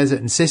from the desert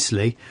in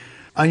Sicily.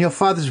 And your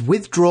father's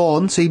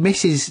withdrawn, so he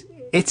misses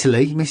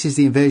Italy, he misses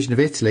the invasion of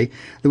Italy.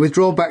 They're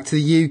withdrawn back to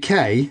the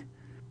UK.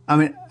 I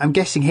mean, I'm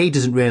guessing he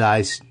doesn't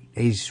realise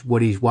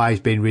why he's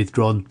been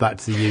withdrawn back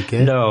to the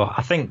UK. No,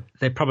 I think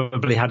they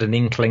probably had an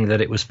inkling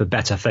that it was for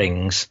better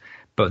things,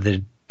 but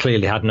they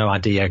clearly had no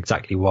idea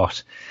exactly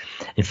what.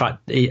 In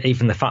fact,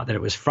 even the fact that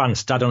it was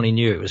France, Dad only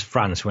knew it was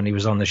France when he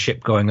was on the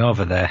ship going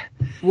over there.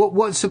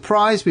 What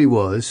surprised me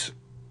was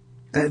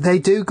they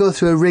do go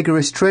through a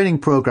rigorous training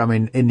programme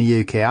in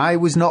the UK. I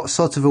was not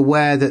sort of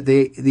aware that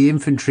the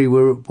infantry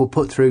were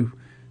put through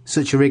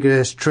such a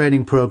rigorous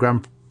training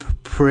programme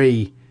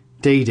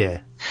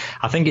pre-D-Day.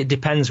 I think it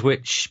depends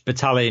which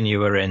battalion you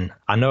were in.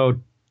 I know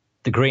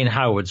the Green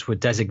Howards were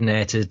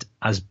designated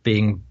as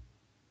being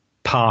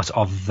part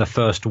of the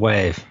first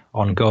wave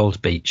on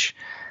Gold Beach.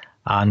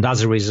 And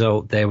as a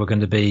result, they were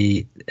going to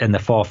be in the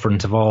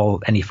forefront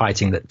of any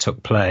fighting that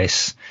took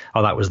place.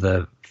 Or that was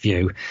the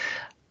view.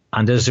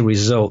 And as a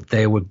result,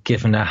 they were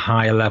given a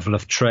higher level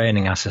of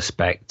training, I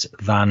suspect,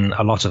 than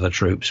a lot of the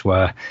troops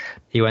were.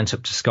 He went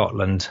up to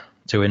Scotland,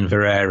 to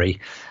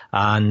Inverary,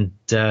 and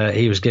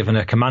he was given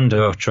a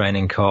commando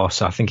training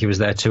course. I think he was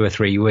there 2 or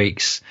 3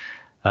 weeks.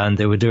 And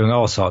they were doing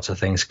all sorts of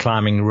things,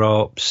 climbing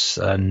ropes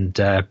and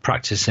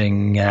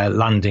practicing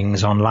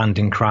landings on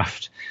landing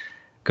craft.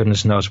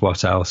 Goodness knows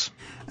what else.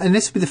 And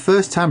this would be the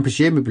first time,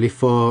 presumably,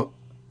 for,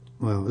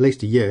 well, at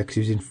least a year, because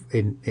he was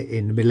in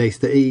the Middle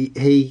East, that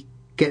he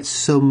gets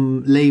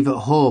some leave at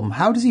home.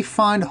 How does he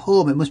find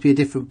home? It must be a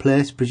different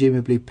place.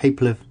 Presumably,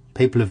 people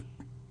have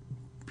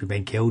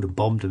been killed and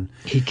bombed. And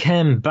he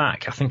came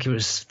back. I think it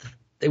was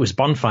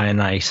bonfire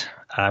night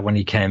when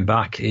he came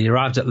back. He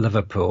arrived at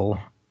Liverpool,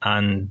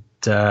 and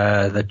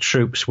the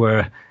troops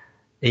were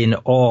in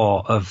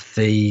awe of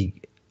the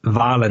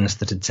violence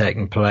that had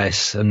taken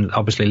place, and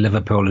obviously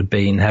Liverpool had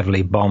been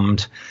heavily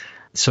bombed,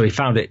 so he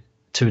found it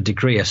to a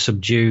degree a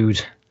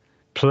subdued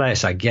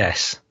place, I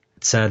guess.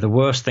 So the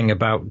worst thing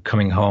about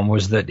coming home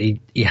was that he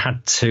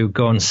had to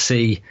go and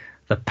see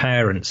the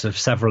parents of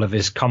several of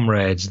his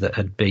comrades that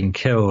had been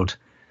killed.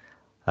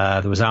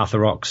 There was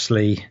Arthur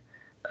Oxley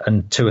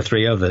and 2 or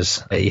 3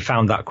 others. He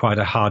found that quite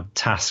a hard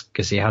task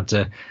because he had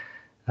to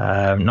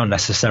not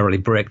necessarily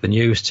break the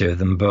news to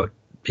them, but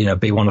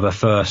be one of the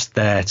first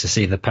there to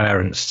see the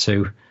parents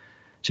to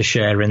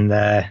share in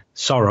their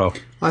sorrow.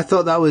 I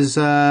thought that was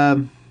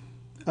a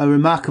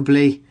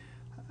remarkably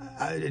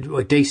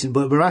decent,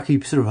 but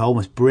remarkably sort of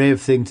almost brave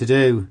thing to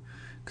do,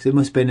 because it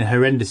must have been a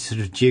horrendous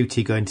sort of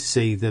duty going to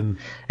see them.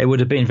 It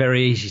would have been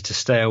very easy to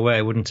stay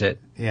away, wouldn't it?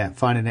 Yeah,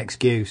 find an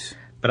excuse.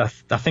 But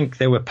I think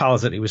they were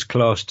pals that he was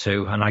close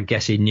to, and I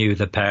guess he knew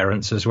the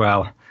parents as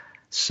well.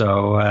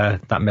 So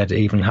that made it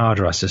even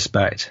harder, I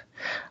suspect.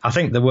 I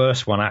think the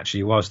worst one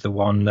actually was the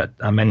one that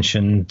I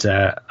mentioned,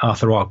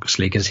 Arthur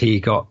Oxley, because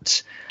he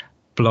got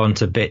blown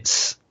to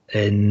bits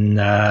in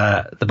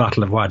the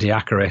Battle of Wadi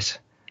Akarit,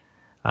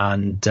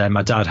 and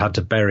my dad had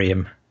to bury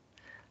him.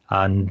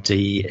 And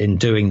in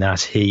doing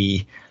that,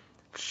 he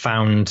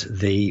found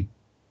the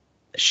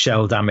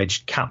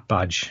shell-damaged cap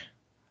badge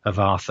of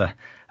Arthur,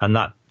 and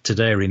that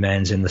today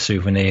remains in the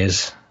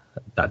souvenirs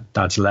that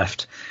Dad's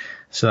left.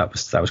 So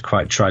that was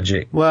quite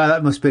tragic. Well,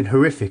 that must have been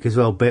horrific as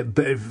well, but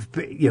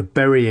you're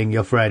burying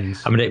your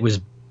friends. I mean, it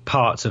was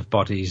parts of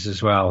bodies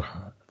as well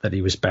that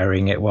he was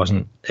burying. It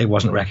wasn't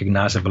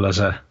recognisable as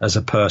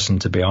a person,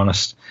 to be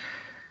honest.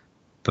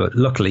 But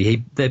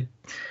luckily, they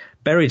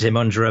buried him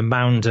under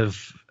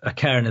a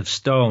cairn of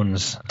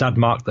stones. Dad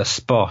marked the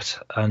spot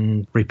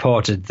and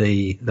reported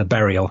the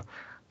burial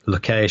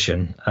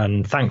location.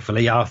 And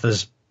thankfully,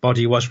 Arthur's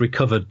body was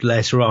recovered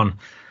later on,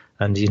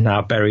 and he's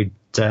now buried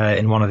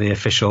in one of the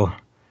official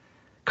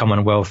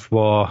Commonwealth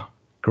War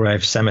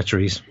grave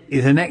cemeteries.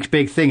 The next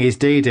big thing is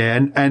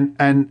D-Day,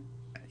 and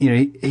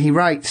he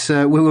writes,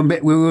 we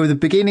were at the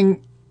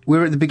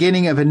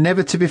beginning of a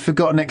never to be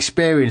forgotten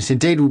experience.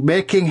 Indeed, we're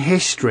making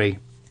history.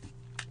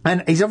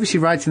 And he's obviously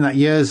writing that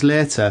years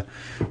later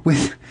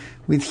with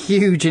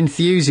huge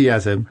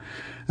enthusiasm.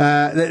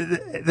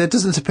 There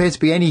doesn't appear to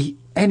be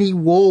any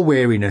war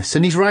weariness,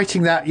 and he's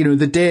writing that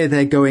the day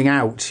they're going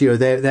out,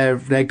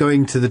 they're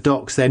going to the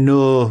docks, they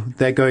know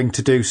they're going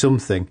to do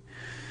something.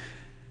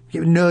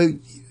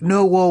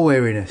 No war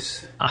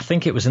weariness. I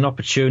think it was an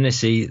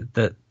opportunity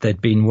that they'd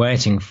been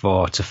waiting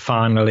for to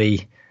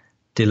finally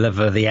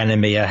deliver the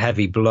enemy a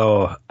heavy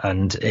blow,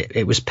 and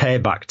it was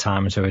payback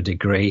time to a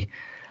degree.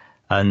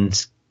 And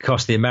of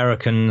course, the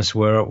Americans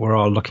were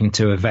all looking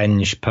to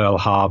avenge Pearl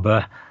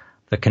Harbor.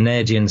 The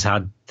Canadians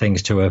had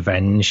things to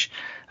avenge,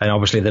 and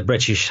obviously the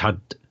British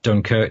had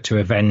Dunkirk to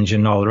avenge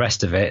and all the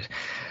rest of it.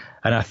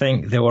 And I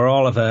think they were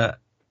all of a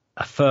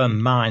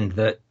firm mind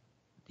that,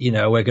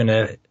 we're going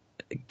to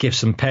give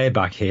some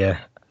payback here.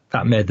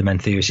 That made them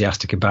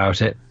enthusiastic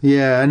about it.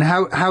 Yeah, and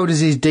how does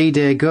his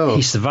D-Day go?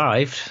 He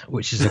survived,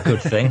 which is a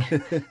good thing.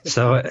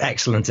 So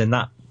excellent in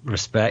that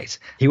respect.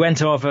 He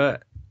went over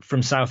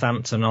from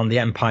Southampton on the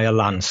Empire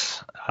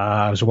Lance.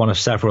 It was one of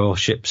several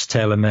ships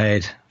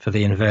tailor-made for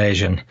the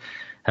invasion,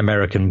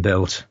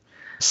 American-built.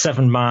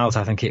 7 miles,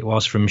 I think it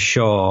was, from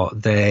shore,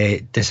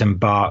 they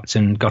disembarked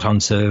and got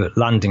onto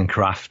landing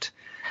craft.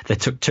 They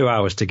took 2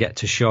 hours to get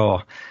to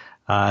shore.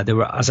 They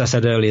were, as I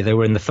said earlier, they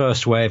were in the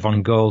first wave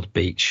on Gold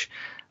Beach.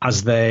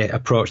 As they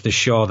approached the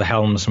shore, the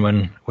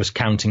helmsman was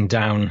counting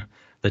down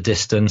the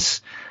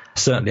distance.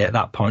 Certainly at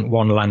that point,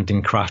 one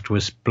landing craft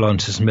was blown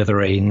to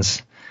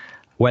smithereens.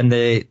 When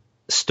they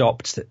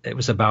stopped, it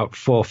was about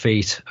 4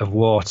 feet of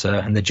water,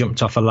 and they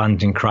jumped off a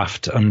landing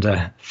craft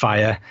under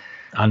fire.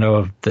 I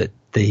know that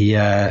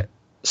the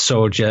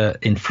soldier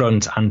in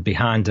front and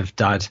behind of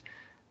Dad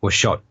was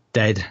shot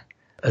dead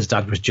as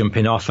Dad was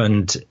jumping off,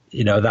 and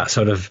that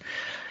sort of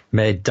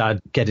made Dad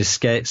get his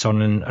skates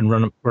on and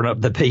run up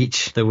the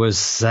beach. There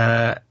was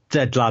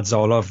dead lads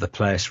all over the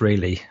place,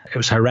 really. It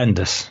was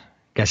horrendous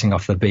getting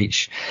off the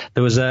beach.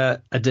 There was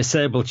a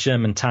disabled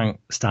Sherman tank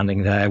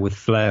standing there with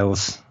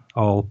flails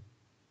all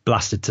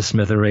blasted to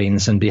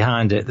smithereens, and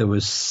behind it there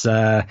was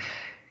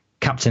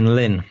Captain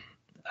Lynn,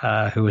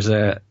 who was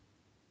a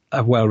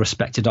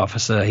well-respected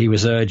officer. He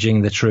was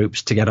urging the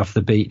troops to get off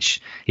the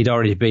beach. He'd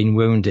already been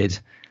wounded,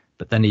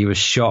 but then he was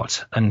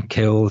shot and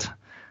killed.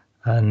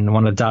 And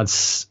one of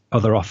Dad's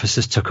other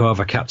officers took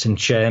over, Captain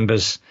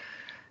Chambers,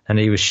 and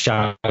he was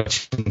shouting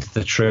to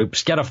the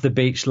troops, "Get off the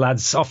beach,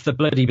 lads, off the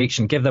bloody beach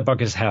and give the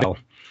buggers hell."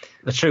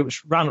 The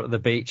troops ran up the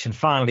beach and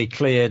finally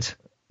cleared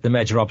the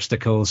major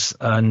obstacles.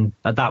 And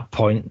at that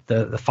point,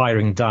 the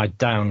firing died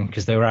down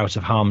because they were out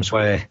of harm's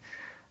way.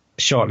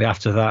 Shortly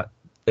after that,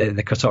 they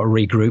sort of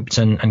regrouped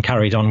and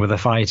carried on with the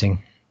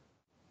fighting.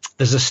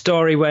 There's a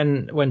story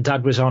when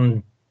Dad was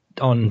on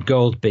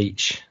Gold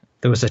Beach.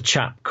 There was a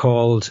chap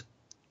called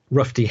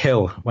Rufty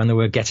Hill when they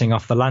were getting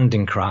off the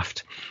landing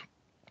craft.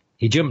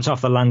 He jumped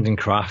off the landing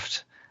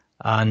craft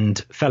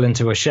and fell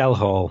into a shell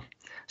hole.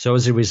 So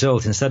as a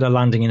result, instead of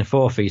landing in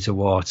 4 feet of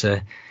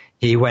water,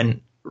 he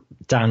went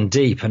down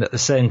deep, and at the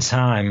same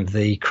time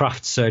the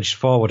craft surged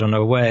forward on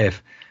a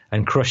wave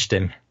and crushed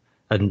him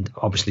and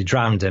obviously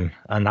drowned him.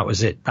 And that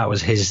was it. That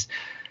was his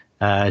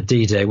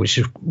D-Day, which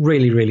is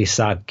really, really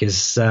sad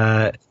because,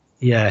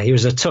 he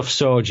was a tough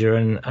soldier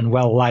and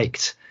well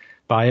liked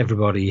by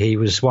everybody. He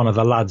was one of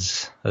the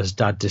lads, as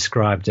Dad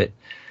described it.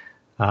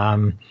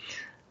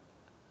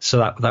 So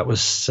that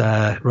was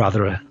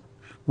rather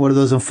one of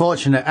those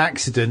unfortunate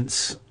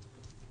accidents.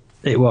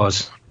 It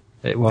was.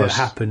 That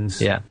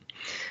happens. Yeah.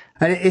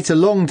 And it's a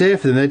long day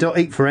for them. They don't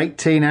eat for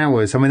 18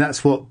 hours. I mean,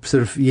 that's what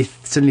sort of you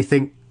suddenly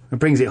think, it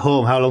brings it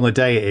home how long a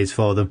day it is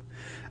for them.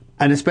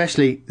 And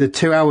especially the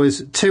 2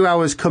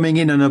 hours coming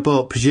in on a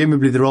boat,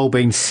 presumably they're all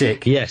being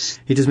sick. Yes.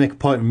 He does make a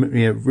point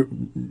of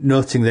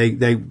noting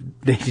they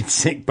needed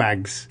sick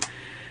bags.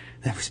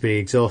 That must be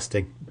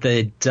exhausting.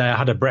 They'd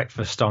had a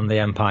breakfast on the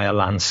Empire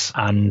Lance,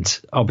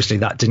 and obviously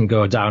that didn't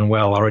go down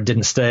well, or it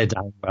didn't stay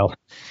down well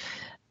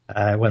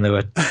when they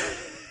were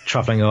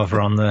travelling over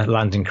on the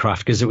landing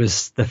craft, because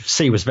the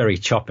sea was very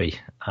choppy,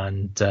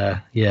 and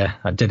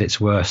that did its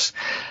worst.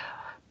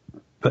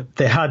 But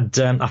they had,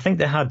 I think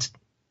they had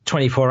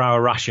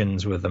 24-hour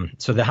rations with them,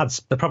 so they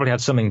probably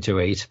had something to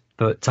eat.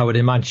 But I would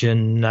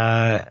imagine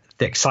the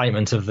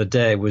excitement of the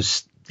day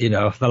was,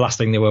 the last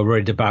thing they were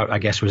worried about, I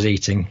guess, was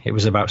eating. It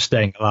was about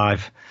staying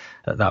alive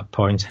at that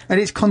point. And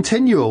it's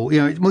continual,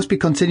 it must be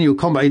continual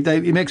combat.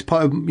 It makes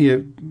part of,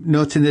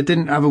 noting they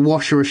didn't have a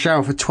wash or a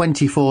shower for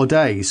 24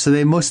 days. So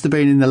they must have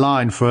been in the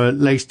line for at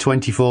least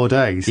 24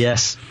 days.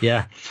 Yes,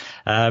 yeah.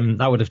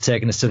 That would have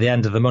taken us to the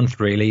end of the month,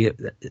 really.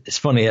 It's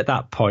funny, at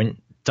that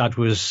point, Dad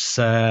was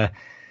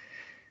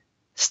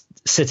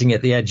sitting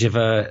at the edge of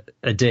a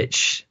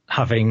ditch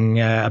having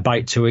a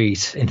bite to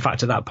eat. In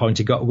fact, at that point,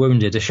 he got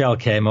wounded. A shell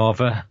came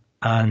over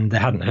and they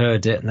hadn't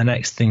heard it. And the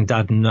next thing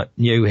Dad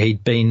knew,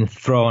 he'd been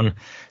thrown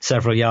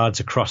several yards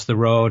across the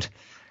road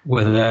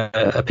with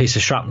a piece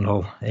of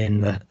shrapnel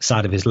in the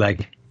side of his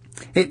leg.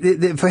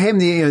 For him,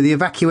 the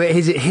evacuate,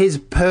 his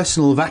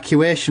personal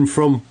evacuation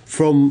from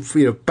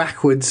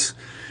backwards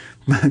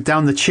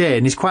down the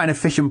chain is quite an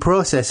efficient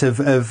process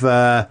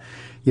of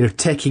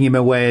taking him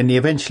away, and he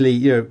eventually,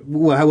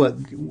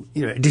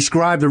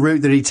 describe the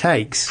route that he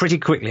takes. Pretty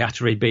quickly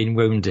after he'd been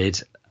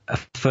wounded, a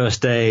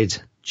first aid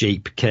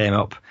jeep came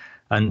up,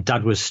 and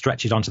Dad was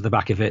stretchered onto the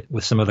back of it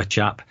with some other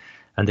chap,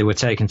 and they were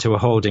taken to a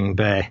holding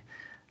bay.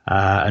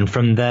 And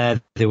from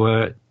there, they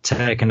were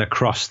taken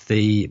across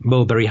the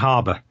Mulberry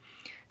Harbour,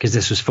 because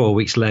this was 4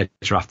 weeks later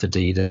after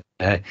D-Day.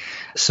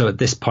 So at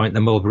this point,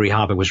 the Mulberry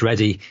Harbour was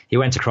ready. He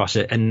went across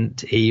it,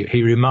 and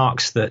he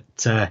remarks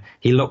that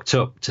he looked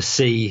up to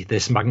see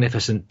this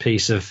magnificent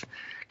piece of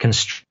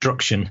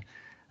construction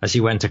as he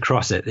went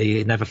across it.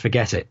 He'd never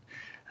forget it.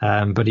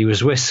 But he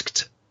was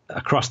whisked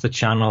across the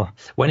channel.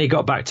 When he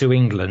got back to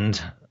England,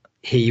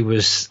 he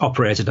was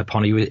operated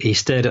upon. He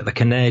stayed at the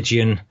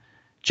Canadian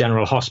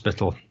General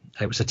Hospital.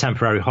 It was a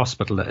temporary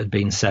hospital that had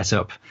been set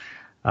up.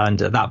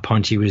 And at that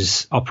point, he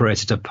was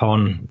operated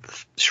upon.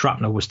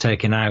 Shrapnel was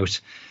taken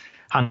out,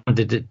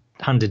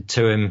 handed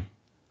to him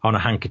on a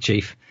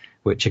handkerchief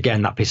which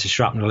again, that piece of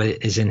shrapnel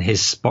is in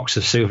his box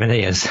of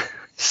souvenirs.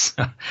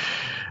 So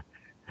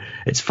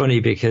it's funny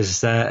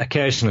because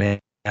occasionally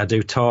I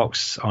do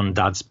talks on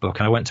Dad's book,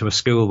 and I went to a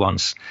school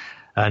once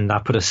and I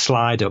put a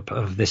slide up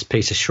of this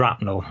piece of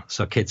shrapnel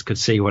so kids could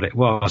see what it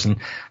was. And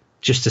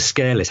just to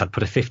scale it, I'd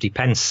put a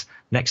 50p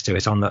next to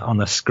it on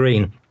the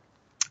screen.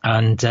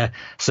 And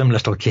some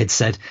little kid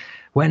said,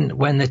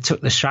 when they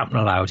took the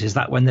shrapnel out, is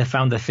that when they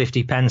found the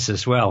 50p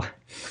as well?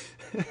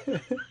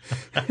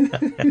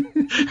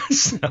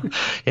 So,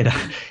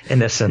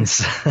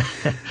 innocence.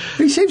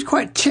 He seems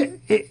quite,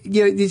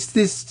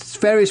 there's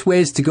various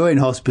ways to go in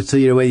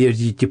hospital, where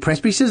you're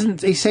depressed, but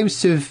he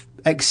seems to have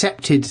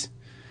accepted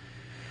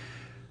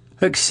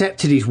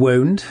his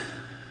wound.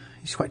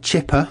 He's quite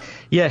chipper.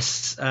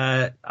 Yes,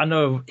 I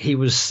know he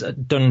was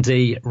at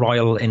Dundee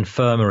Royal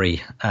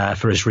Infirmary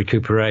for his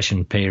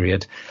recuperation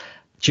period.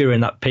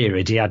 During that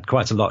period, he had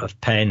quite a lot of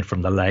pain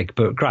from the leg,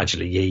 but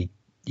gradually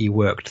he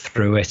worked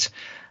through it,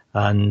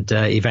 and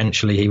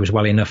eventually he was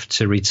well enough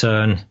to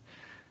return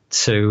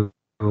to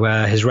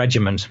his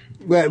regiment.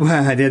 Well,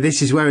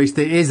 this is where he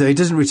is, though. He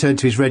doesn't return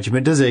to his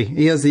regiment, does he?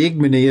 He has the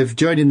ignominy of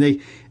joining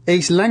the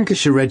East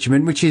Lancashire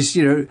Regiment, which is,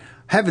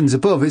 heavens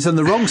above. It's on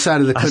the wrong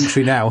side of the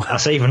country now.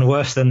 That's even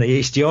worse than the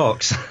East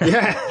Yorks.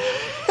 Yeah.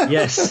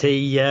 Yes,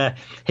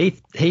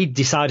 he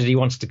decided he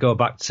wanted to go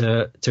back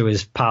to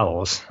his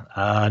pals,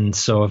 and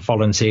so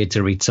volunteered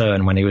to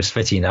return when he was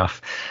fit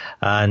enough.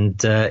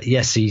 And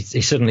yes, he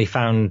suddenly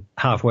found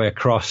halfway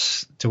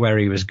across to where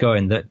he was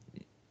going that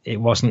it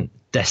wasn't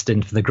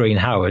destined for the Green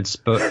Howards,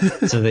 but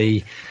to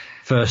the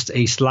 1st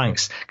East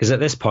Lancs, because at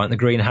this point the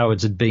Green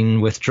Howards had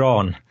been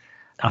withdrawn.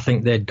 I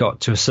think they'd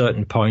got to a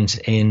certain point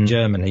in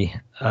Germany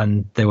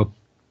and they were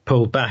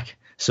pulled back.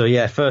 So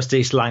yeah, 1st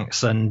East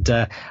Lancs, and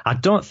I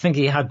don't think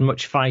he had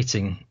much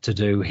fighting to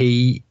do.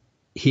 He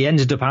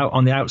ended up out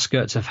on the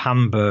outskirts of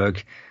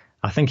Hamburg.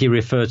 I think he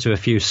referred to a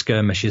few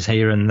skirmishes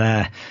here and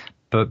there,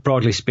 but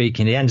broadly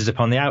speaking, he ended up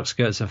on the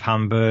outskirts of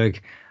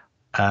Hamburg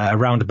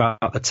around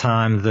about the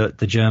time that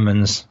the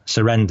Germans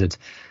surrendered.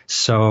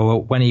 So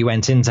when he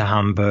went into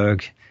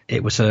Hamburg,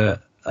 it was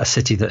a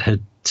city that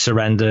had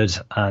surrendered,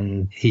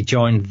 and he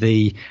joined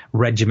the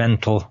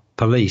regimental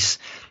police,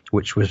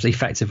 which was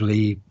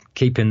effectively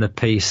keeping the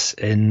peace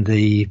in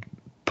the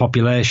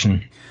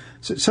population.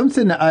 So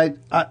something that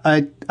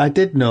I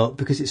did note,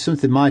 because it's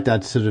something my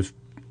dad sort of,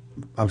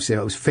 obviously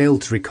I was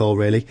failed to recall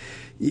really.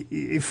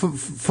 For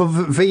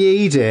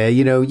VE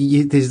Day,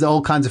 there's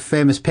all kinds of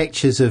famous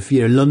pictures of,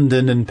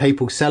 London and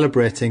people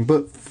celebrating,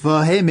 but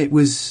for him it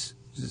was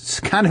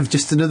kind of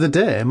just another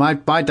day. My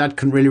dad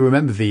couldn't really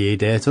remember VE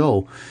Day at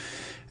all.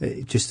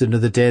 Just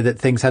another day that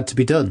things had to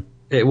be done.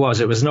 It was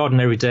an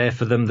ordinary day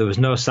for them. There was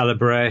no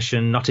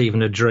celebration, not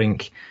even a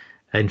drink.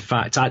 In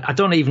fact, I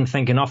don't even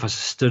think an officer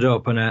stood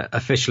up and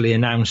officially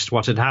announced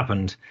what had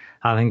happened.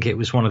 I think it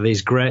was one of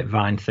these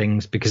grapevine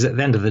things, because at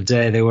the end of the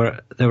day, they were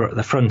at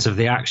the front of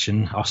the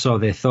action, or so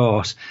they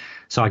thought.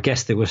 So I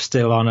guess they were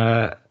still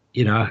on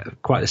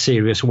quite a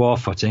serious war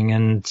footing,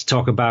 and to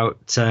talk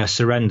about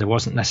surrender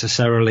wasn't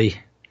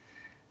necessarily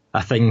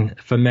a thing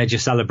for major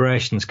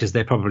celebrations, because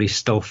they probably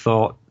still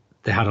thought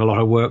they had a lot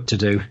of work to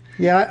do.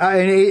 Yeah,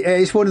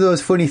 it's one of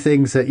those funny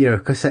things that,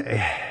 because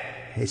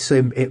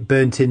it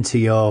burnt into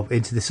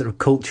the sort of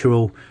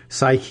cultural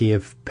psyche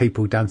of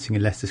people dancing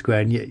in Leicester Square,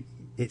 and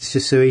it's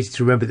just so easy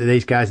to remember that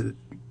these guys,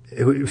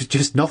 it was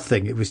just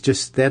nothing. It was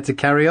just they had to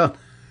carry on.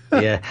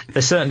 Yeah,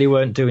 they certainly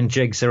weren't doing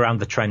jigs around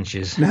the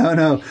trenches.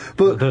 No,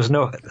 but there's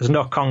no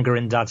conga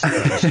in Dad's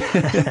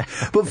trench.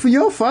 But for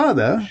your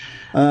father,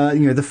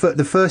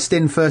 the first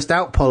in, first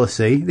out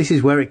policy, this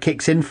is where it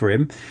kicks in for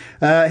him.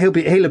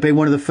 He'll have been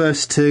one of the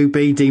first to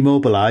be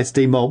demobbed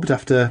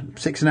after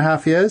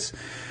 6.5 years.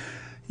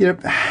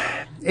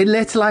 In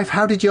later life,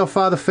 how did your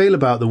father feel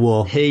about the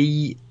war?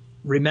 He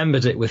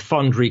remembered it with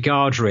fond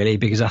regard, really,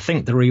 because I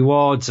think the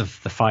rewards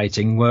of the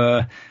fighting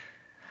were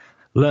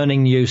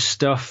learning new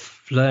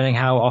stuff, learning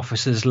how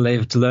officers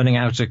lived, learning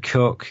how to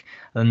cook,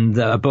 and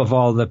above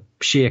all, the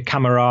sheer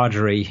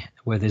camaraderie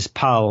with his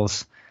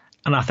pals.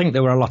 And I think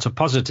there were a lot of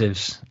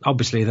positives.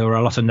 Obviously, there were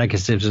a lot of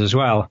negatives as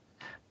well.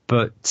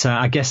 But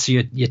I guess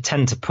you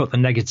tend to put the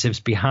negatives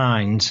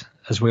behind,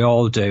 as we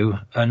all do,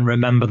 and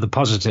remember the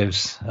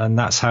positives. And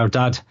that's how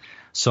Dad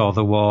saw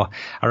the war.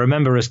 I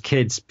remember as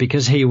kids,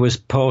 because he was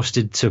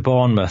posted to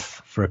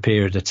Bournemouth for a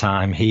period of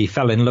time, he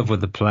fell in love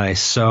with the place.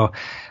 So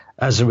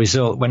as a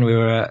result, when we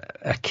were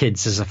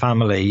kids as a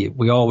family,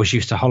 we always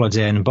used to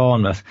holiday in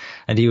Bournemouth,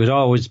 and he would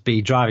always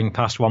be driving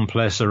past one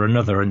place or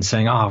another and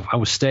saying, "Oh, I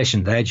was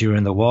stationed there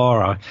during the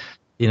war," or,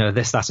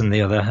 this, that and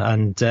the other.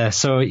 And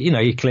so,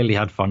 he clearly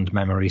had fond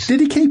memories. Did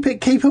he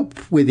keep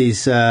up with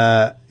his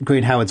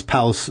Green Howards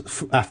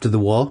pals after the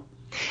war?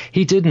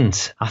 He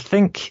didn't. I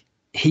think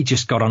he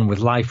just got on with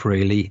life,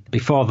 really.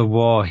 Before the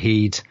war,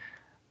 he'd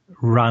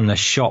ran a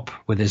shop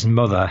with his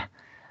mother,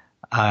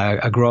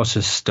 a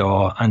grocer's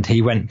store, and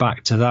he went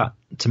back to that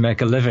to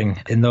make a living.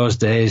 In those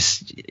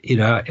days,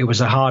 it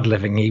was a hard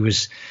living. He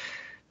was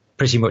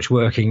pretty much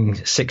working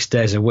 6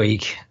 days a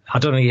week. I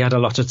don't think he had a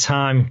lot of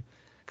time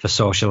for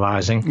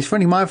socialising. It's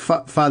funny, my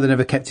father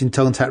never kept in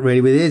contact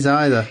really with his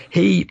either.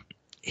 He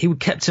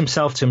kept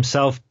himself to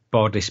himself,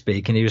 broadly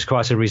speaking. He was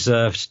quite a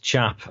reserved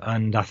chap,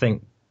 and I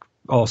think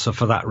also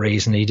for that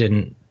reason he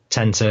didn't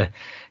tend to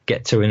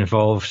get too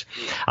involved.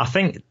 I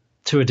think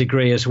to a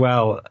degree as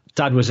well,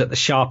 Dad was at the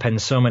sharp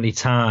end so many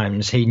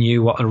times, he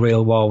knew what a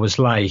real war was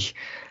like,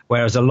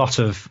 whereas a lot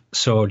of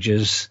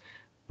soldiers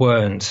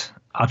weren't.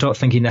 I don't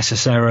think he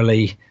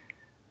necessarily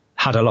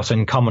had a lot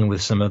in common with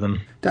some of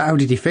them. How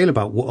did you feel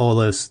about all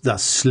that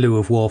slew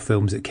of war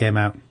films that came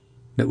out,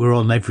 that were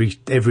on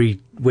every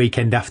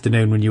weekend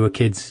afternoon when you were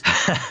kids?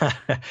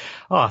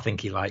 I think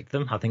he liked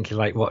them. I think he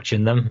liked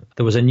watching them.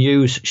 There was a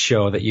news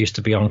show that used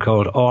to be on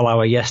called All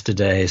Our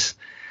Yesterdays.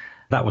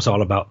 That was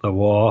all about the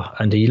war,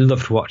 and he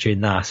loved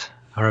watching that.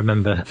 I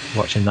remember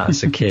watching that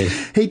as a kid.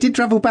 He did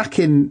travel back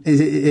in,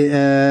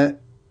 it'd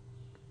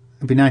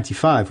be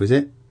 95, was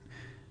it?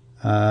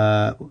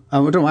 I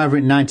don't know why I've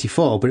written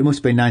 94, but it must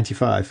have been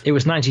 95. It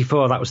was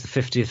 94, that was the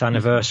 50th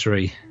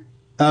anniversary.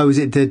 Oh, was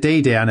it the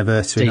D-Day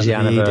anniversary? D-Day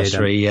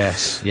anniversary,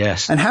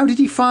 yes. And how did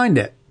you find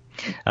it?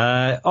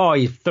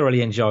 He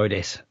thoroughly enjoyed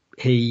it.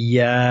 He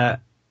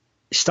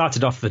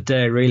started off the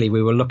day, really.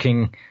 We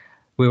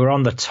were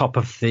on the top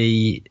of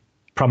the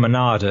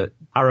promenade at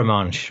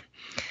Arromanches,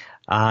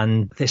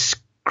 and this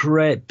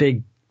great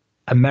big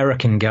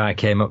American guy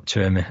came up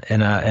to him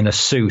in a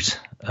suit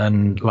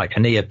and like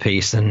an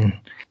earpiece and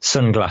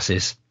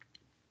sunglasses,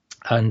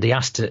 and he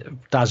asked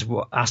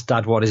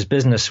Dad what his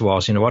business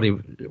was,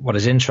 what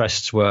his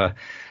interests were,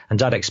 and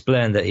Dad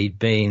explained that he'd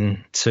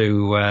been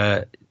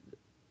to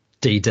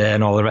D-Day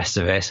and all the rest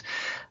of it,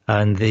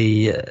 and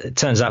it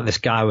turns out this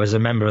guy was a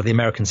member of the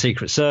American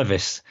Secret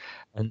Service,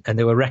 and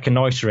they were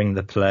reconnoitering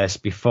the place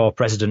before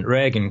President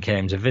Reagan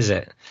came to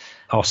visit,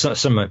 or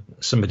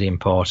somebody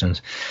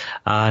important.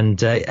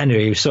 And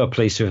anyway, he was so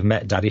pleased to have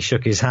met Dad, he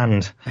shook his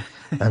hand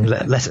and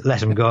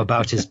let him go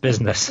about his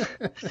business.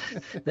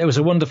 It was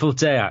a wonderful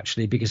day,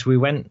 actually, because we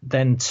went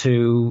then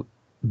to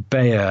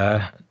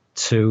Bayeux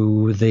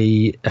to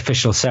the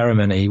official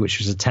ceremony, which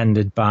was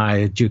attended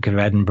by Duke of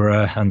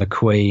Edinburgh and the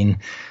Queen,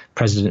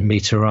 President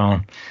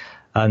Mitterrand.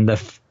 And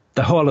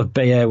the whole of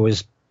Bayeux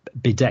was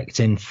bedecked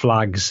in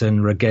flags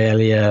and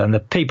regalia, and the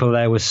people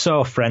there were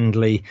so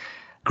friendly,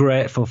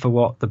 grateful for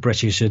what the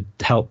British had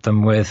helped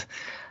them with,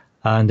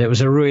 and it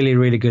was a really,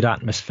 really good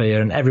atmosphere,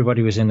 and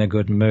everybody was in a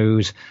good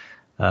mood,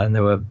 and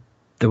there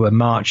were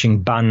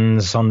marching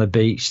bands on the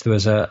beach. There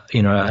was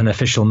an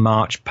official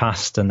march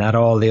past, and they had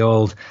all the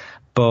old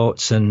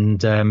boats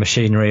and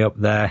machinery up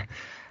there,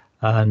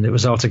 and it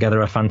was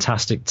altogether a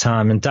fantastic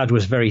time, and Dad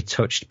was very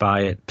touched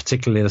by it,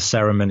 particularly the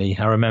ceremony.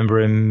 I remember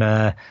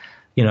him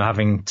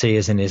having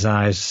tears in his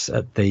eyes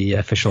at the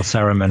official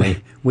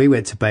ceremony. We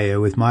went to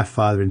Bayeux with my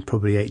father in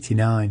probably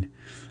 89.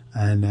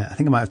 And I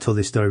think I might have told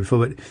this story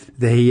before, but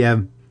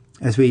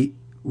as we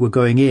were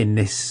going in,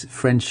 this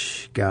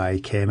French guy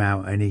came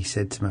out and he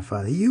said to my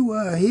father, "You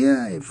were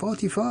here in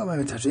 44? I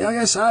went, "Oh,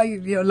 yes, I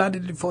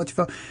landed in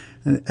 44.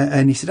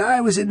 And he said,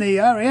 "I was in the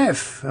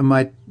RAF."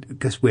 And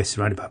because we're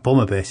surrounded by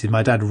bomber bases,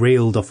 my dad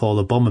reeled off all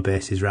the bomber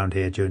bases around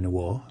here during the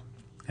war.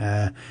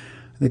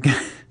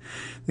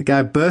 The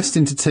guy burst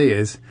into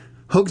tears,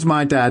 hugged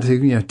my dad,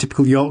 who,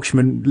 typical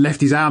Yorkshireman,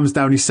 left his arms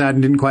down his side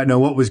and didn't quite know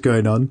what was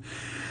going on.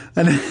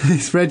 And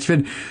this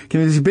Frenchman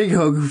gave me this big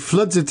hug,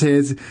 floods of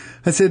tears,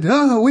 and said,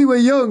 "Oh, we were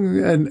young,"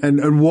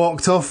 and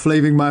walked off,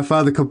 leaving my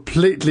father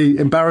completely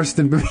embarrassed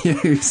and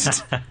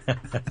bemused.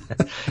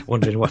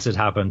 Wondering what had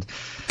happened.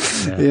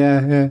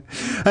 Yeah.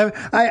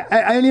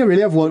 I only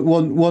really have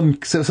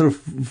one sort of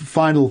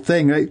final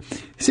thing, right?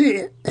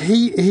 See,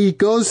 he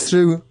goes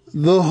through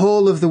the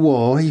whole of the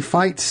war. He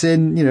fights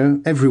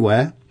in,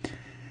 everywhere.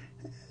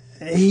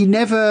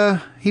 Did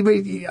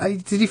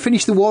he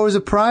finish the war as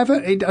a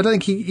private? I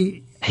don't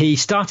think He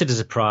started as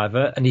a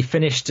private and he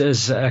finished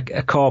as a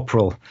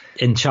corporal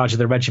in charge of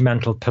the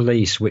regimental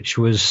police, which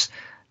was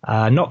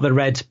not the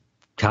red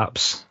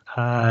caps,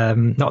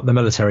 not the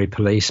military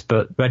police,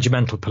 but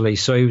regimental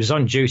police. So he was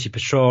on duty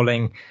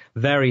patrolling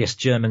various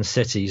German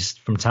cities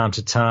from time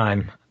to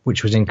time,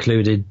 which was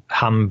included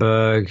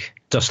Hamburg,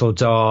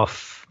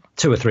 Dusseldorf,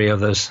 2 or 3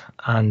 others.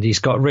 And he's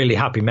got really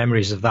happy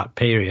memories of that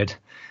period.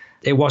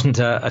 It wasn't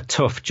a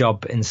tough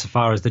job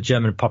insofar as the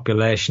German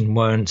population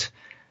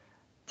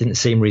didn't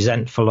seem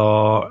resentful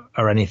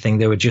or anything.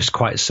 They were just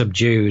quite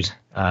subdued.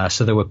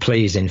 So they were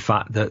pleased, in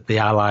fact, that the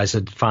Allies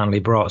had finally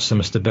brought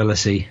some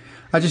stability.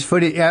 I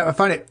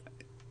find it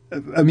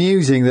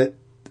amusing that,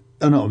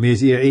 not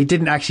amusing, he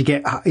didn't actually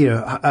get,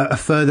 a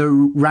further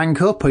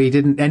rank up, or he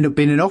didn't end up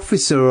being an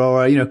officer,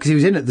 or, because he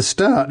was in at the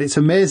start. It's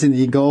amazing that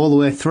he got all the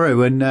way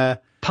through. And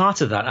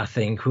part of that, I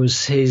think,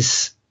 was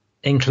his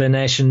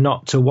inclination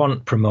not to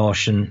want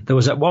promotion. There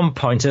was at one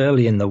point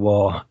early in the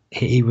war,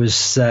 he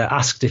was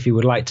asked if he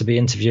would like to be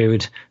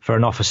interviewed for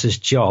an officer's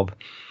job,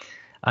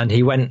 and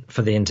he went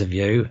for the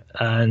interview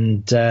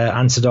and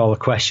answered all the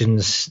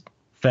questions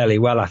fairly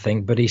well, I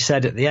think, but he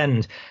said at the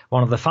end,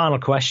 one of the final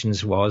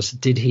questions was,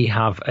 did he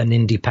have an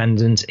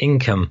independent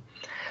income?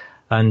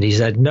 And he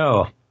said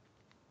no.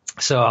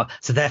 So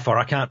therefore,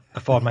 I can't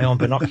afford my own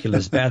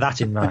binoculars. Bear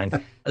that in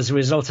mind. As a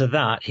result of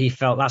that, he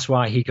felt that's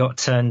why he got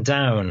turned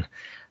down.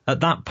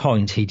 At that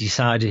point, he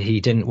decided he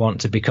didn't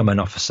want to become an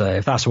officer.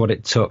 If that's what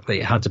it took, that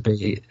it had to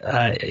be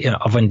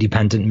of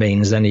independent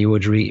means, then he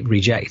would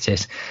reject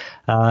it.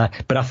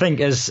 But I think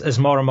as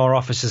more and more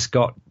officers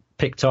got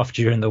picked off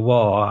during the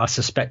war, I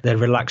suspect they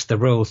relaxed the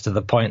rules to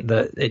the point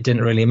that it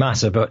didn't really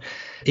matter. But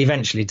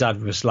eventually,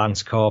 Dad was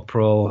Lance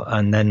Corporal,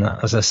 and then,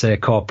 as I say,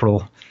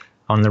 Corporal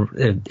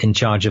in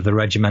charge of the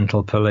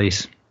regimental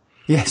police.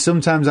 Yeah,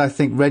 sometimes I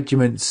think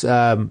regiments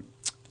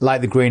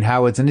like the Green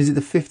Howards, and is it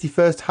the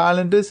 51st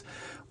Highlanders,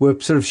 were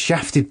sort of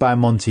shafted by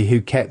Monty,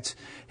 who kept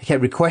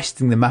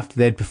requesting them after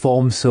they'd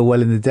performed so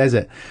well in the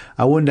desert.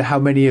 I wonder how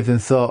many of them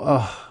thought,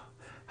 oh,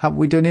 haven't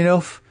we done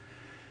enough?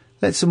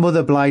 Let some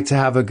other blighter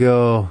have a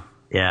go.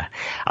 Yeah,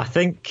 I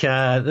think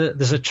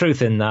there's a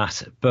truth in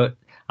that, but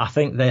I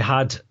think they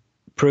had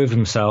proved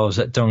themselves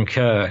at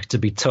Dunkirk to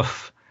be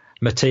tough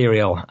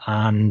material,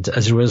 and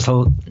as a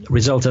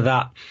result of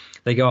that,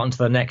 they got onto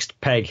the next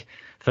peg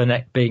for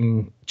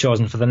being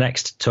chosen for the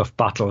next tough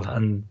battle,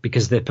 and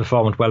because they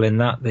performed well in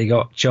that, they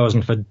got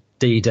chosen for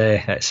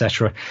D-Day,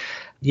 etc.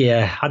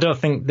 Yeah, I don't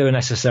think they were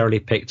necessarily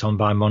picked on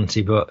by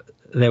Monty, but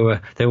they were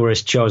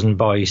his chosen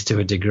boys to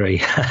a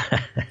degree.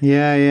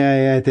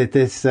 Yeah.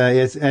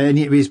 Yes, and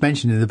it was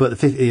mentioned in the book,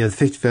 the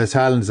 51st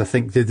Highlanders, I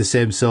think, did the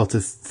same sort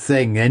of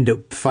thing, end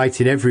up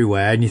fighting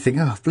everywhere, and you think,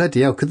 oh,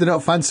 bloody hell, could they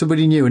not find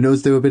somebody new and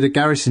us do a bit of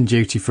garrison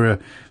duty for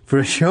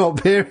a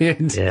short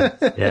period?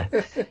 Yeah.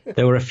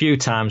 There were a few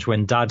times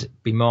when Dad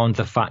bemoaned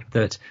the fact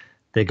that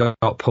they got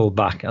pulled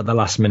back at the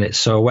last minute.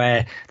 So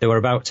where they were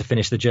about to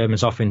finish the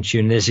Germans off in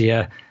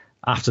Tunisia,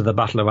 after the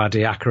Battle of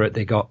Wadi Akarit,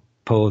 they got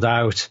pulled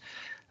out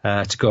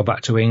to go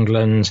back to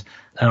England.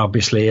 And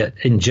obviously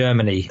in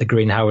Germany, the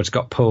Green Howards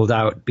got pulled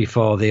out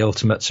before the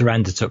ultimate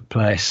surrender took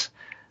place.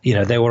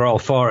 They were all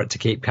for it to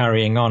keep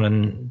carrying on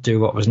and do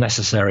what was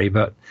necessary,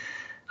 but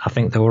I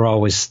think they were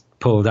always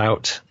pulled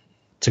out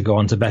to go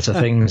on to better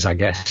things, I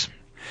guess.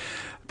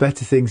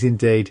 Better things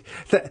indeed.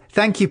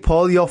 Thank you,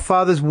 Paul. Your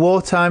father's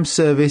wartime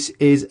service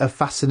is a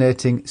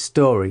fascinating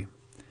story.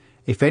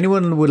 If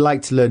anyone would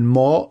like to learn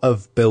more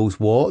of Bill's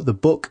war, the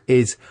book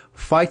is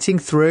Fighting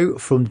Through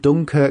from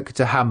Dunkirk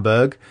to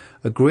Hamburg,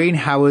 a Green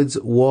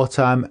Howards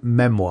wartime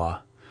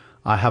memoir.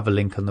 I have a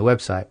link on the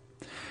website.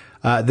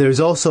 There is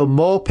also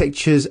more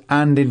pictures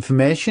and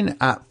information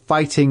at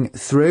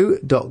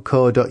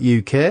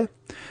fightingthrough.co.uk.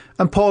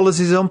 And Paul has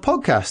his own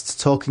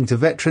podcast talking to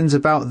veterans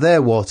about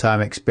their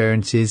wartime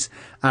experiences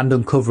and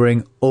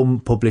uncovering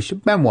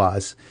unpublished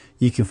memoirs.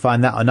 You can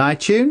find that on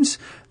iTunes,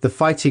 the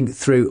Fighting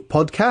Through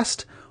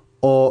podcast,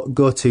 or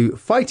go to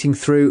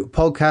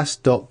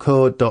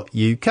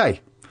fightingthroughpodcast.co.uk.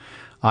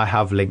 I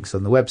have links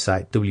on the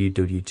website,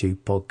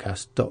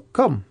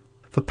 www.podcast.com.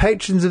 For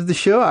patrons of the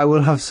show, I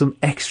will have some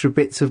extra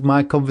bits of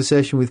my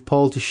conversation with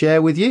Paul to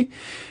share with you.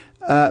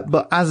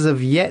 But as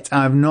of yet,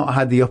 I've not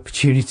had the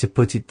opportunity to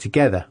put it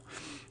together.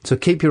 So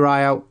keep your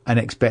eye out and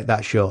expect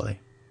that shortly.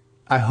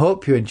 I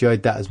hope you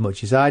enjoyed that as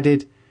much as I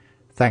did.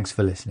 Thanks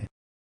for listening.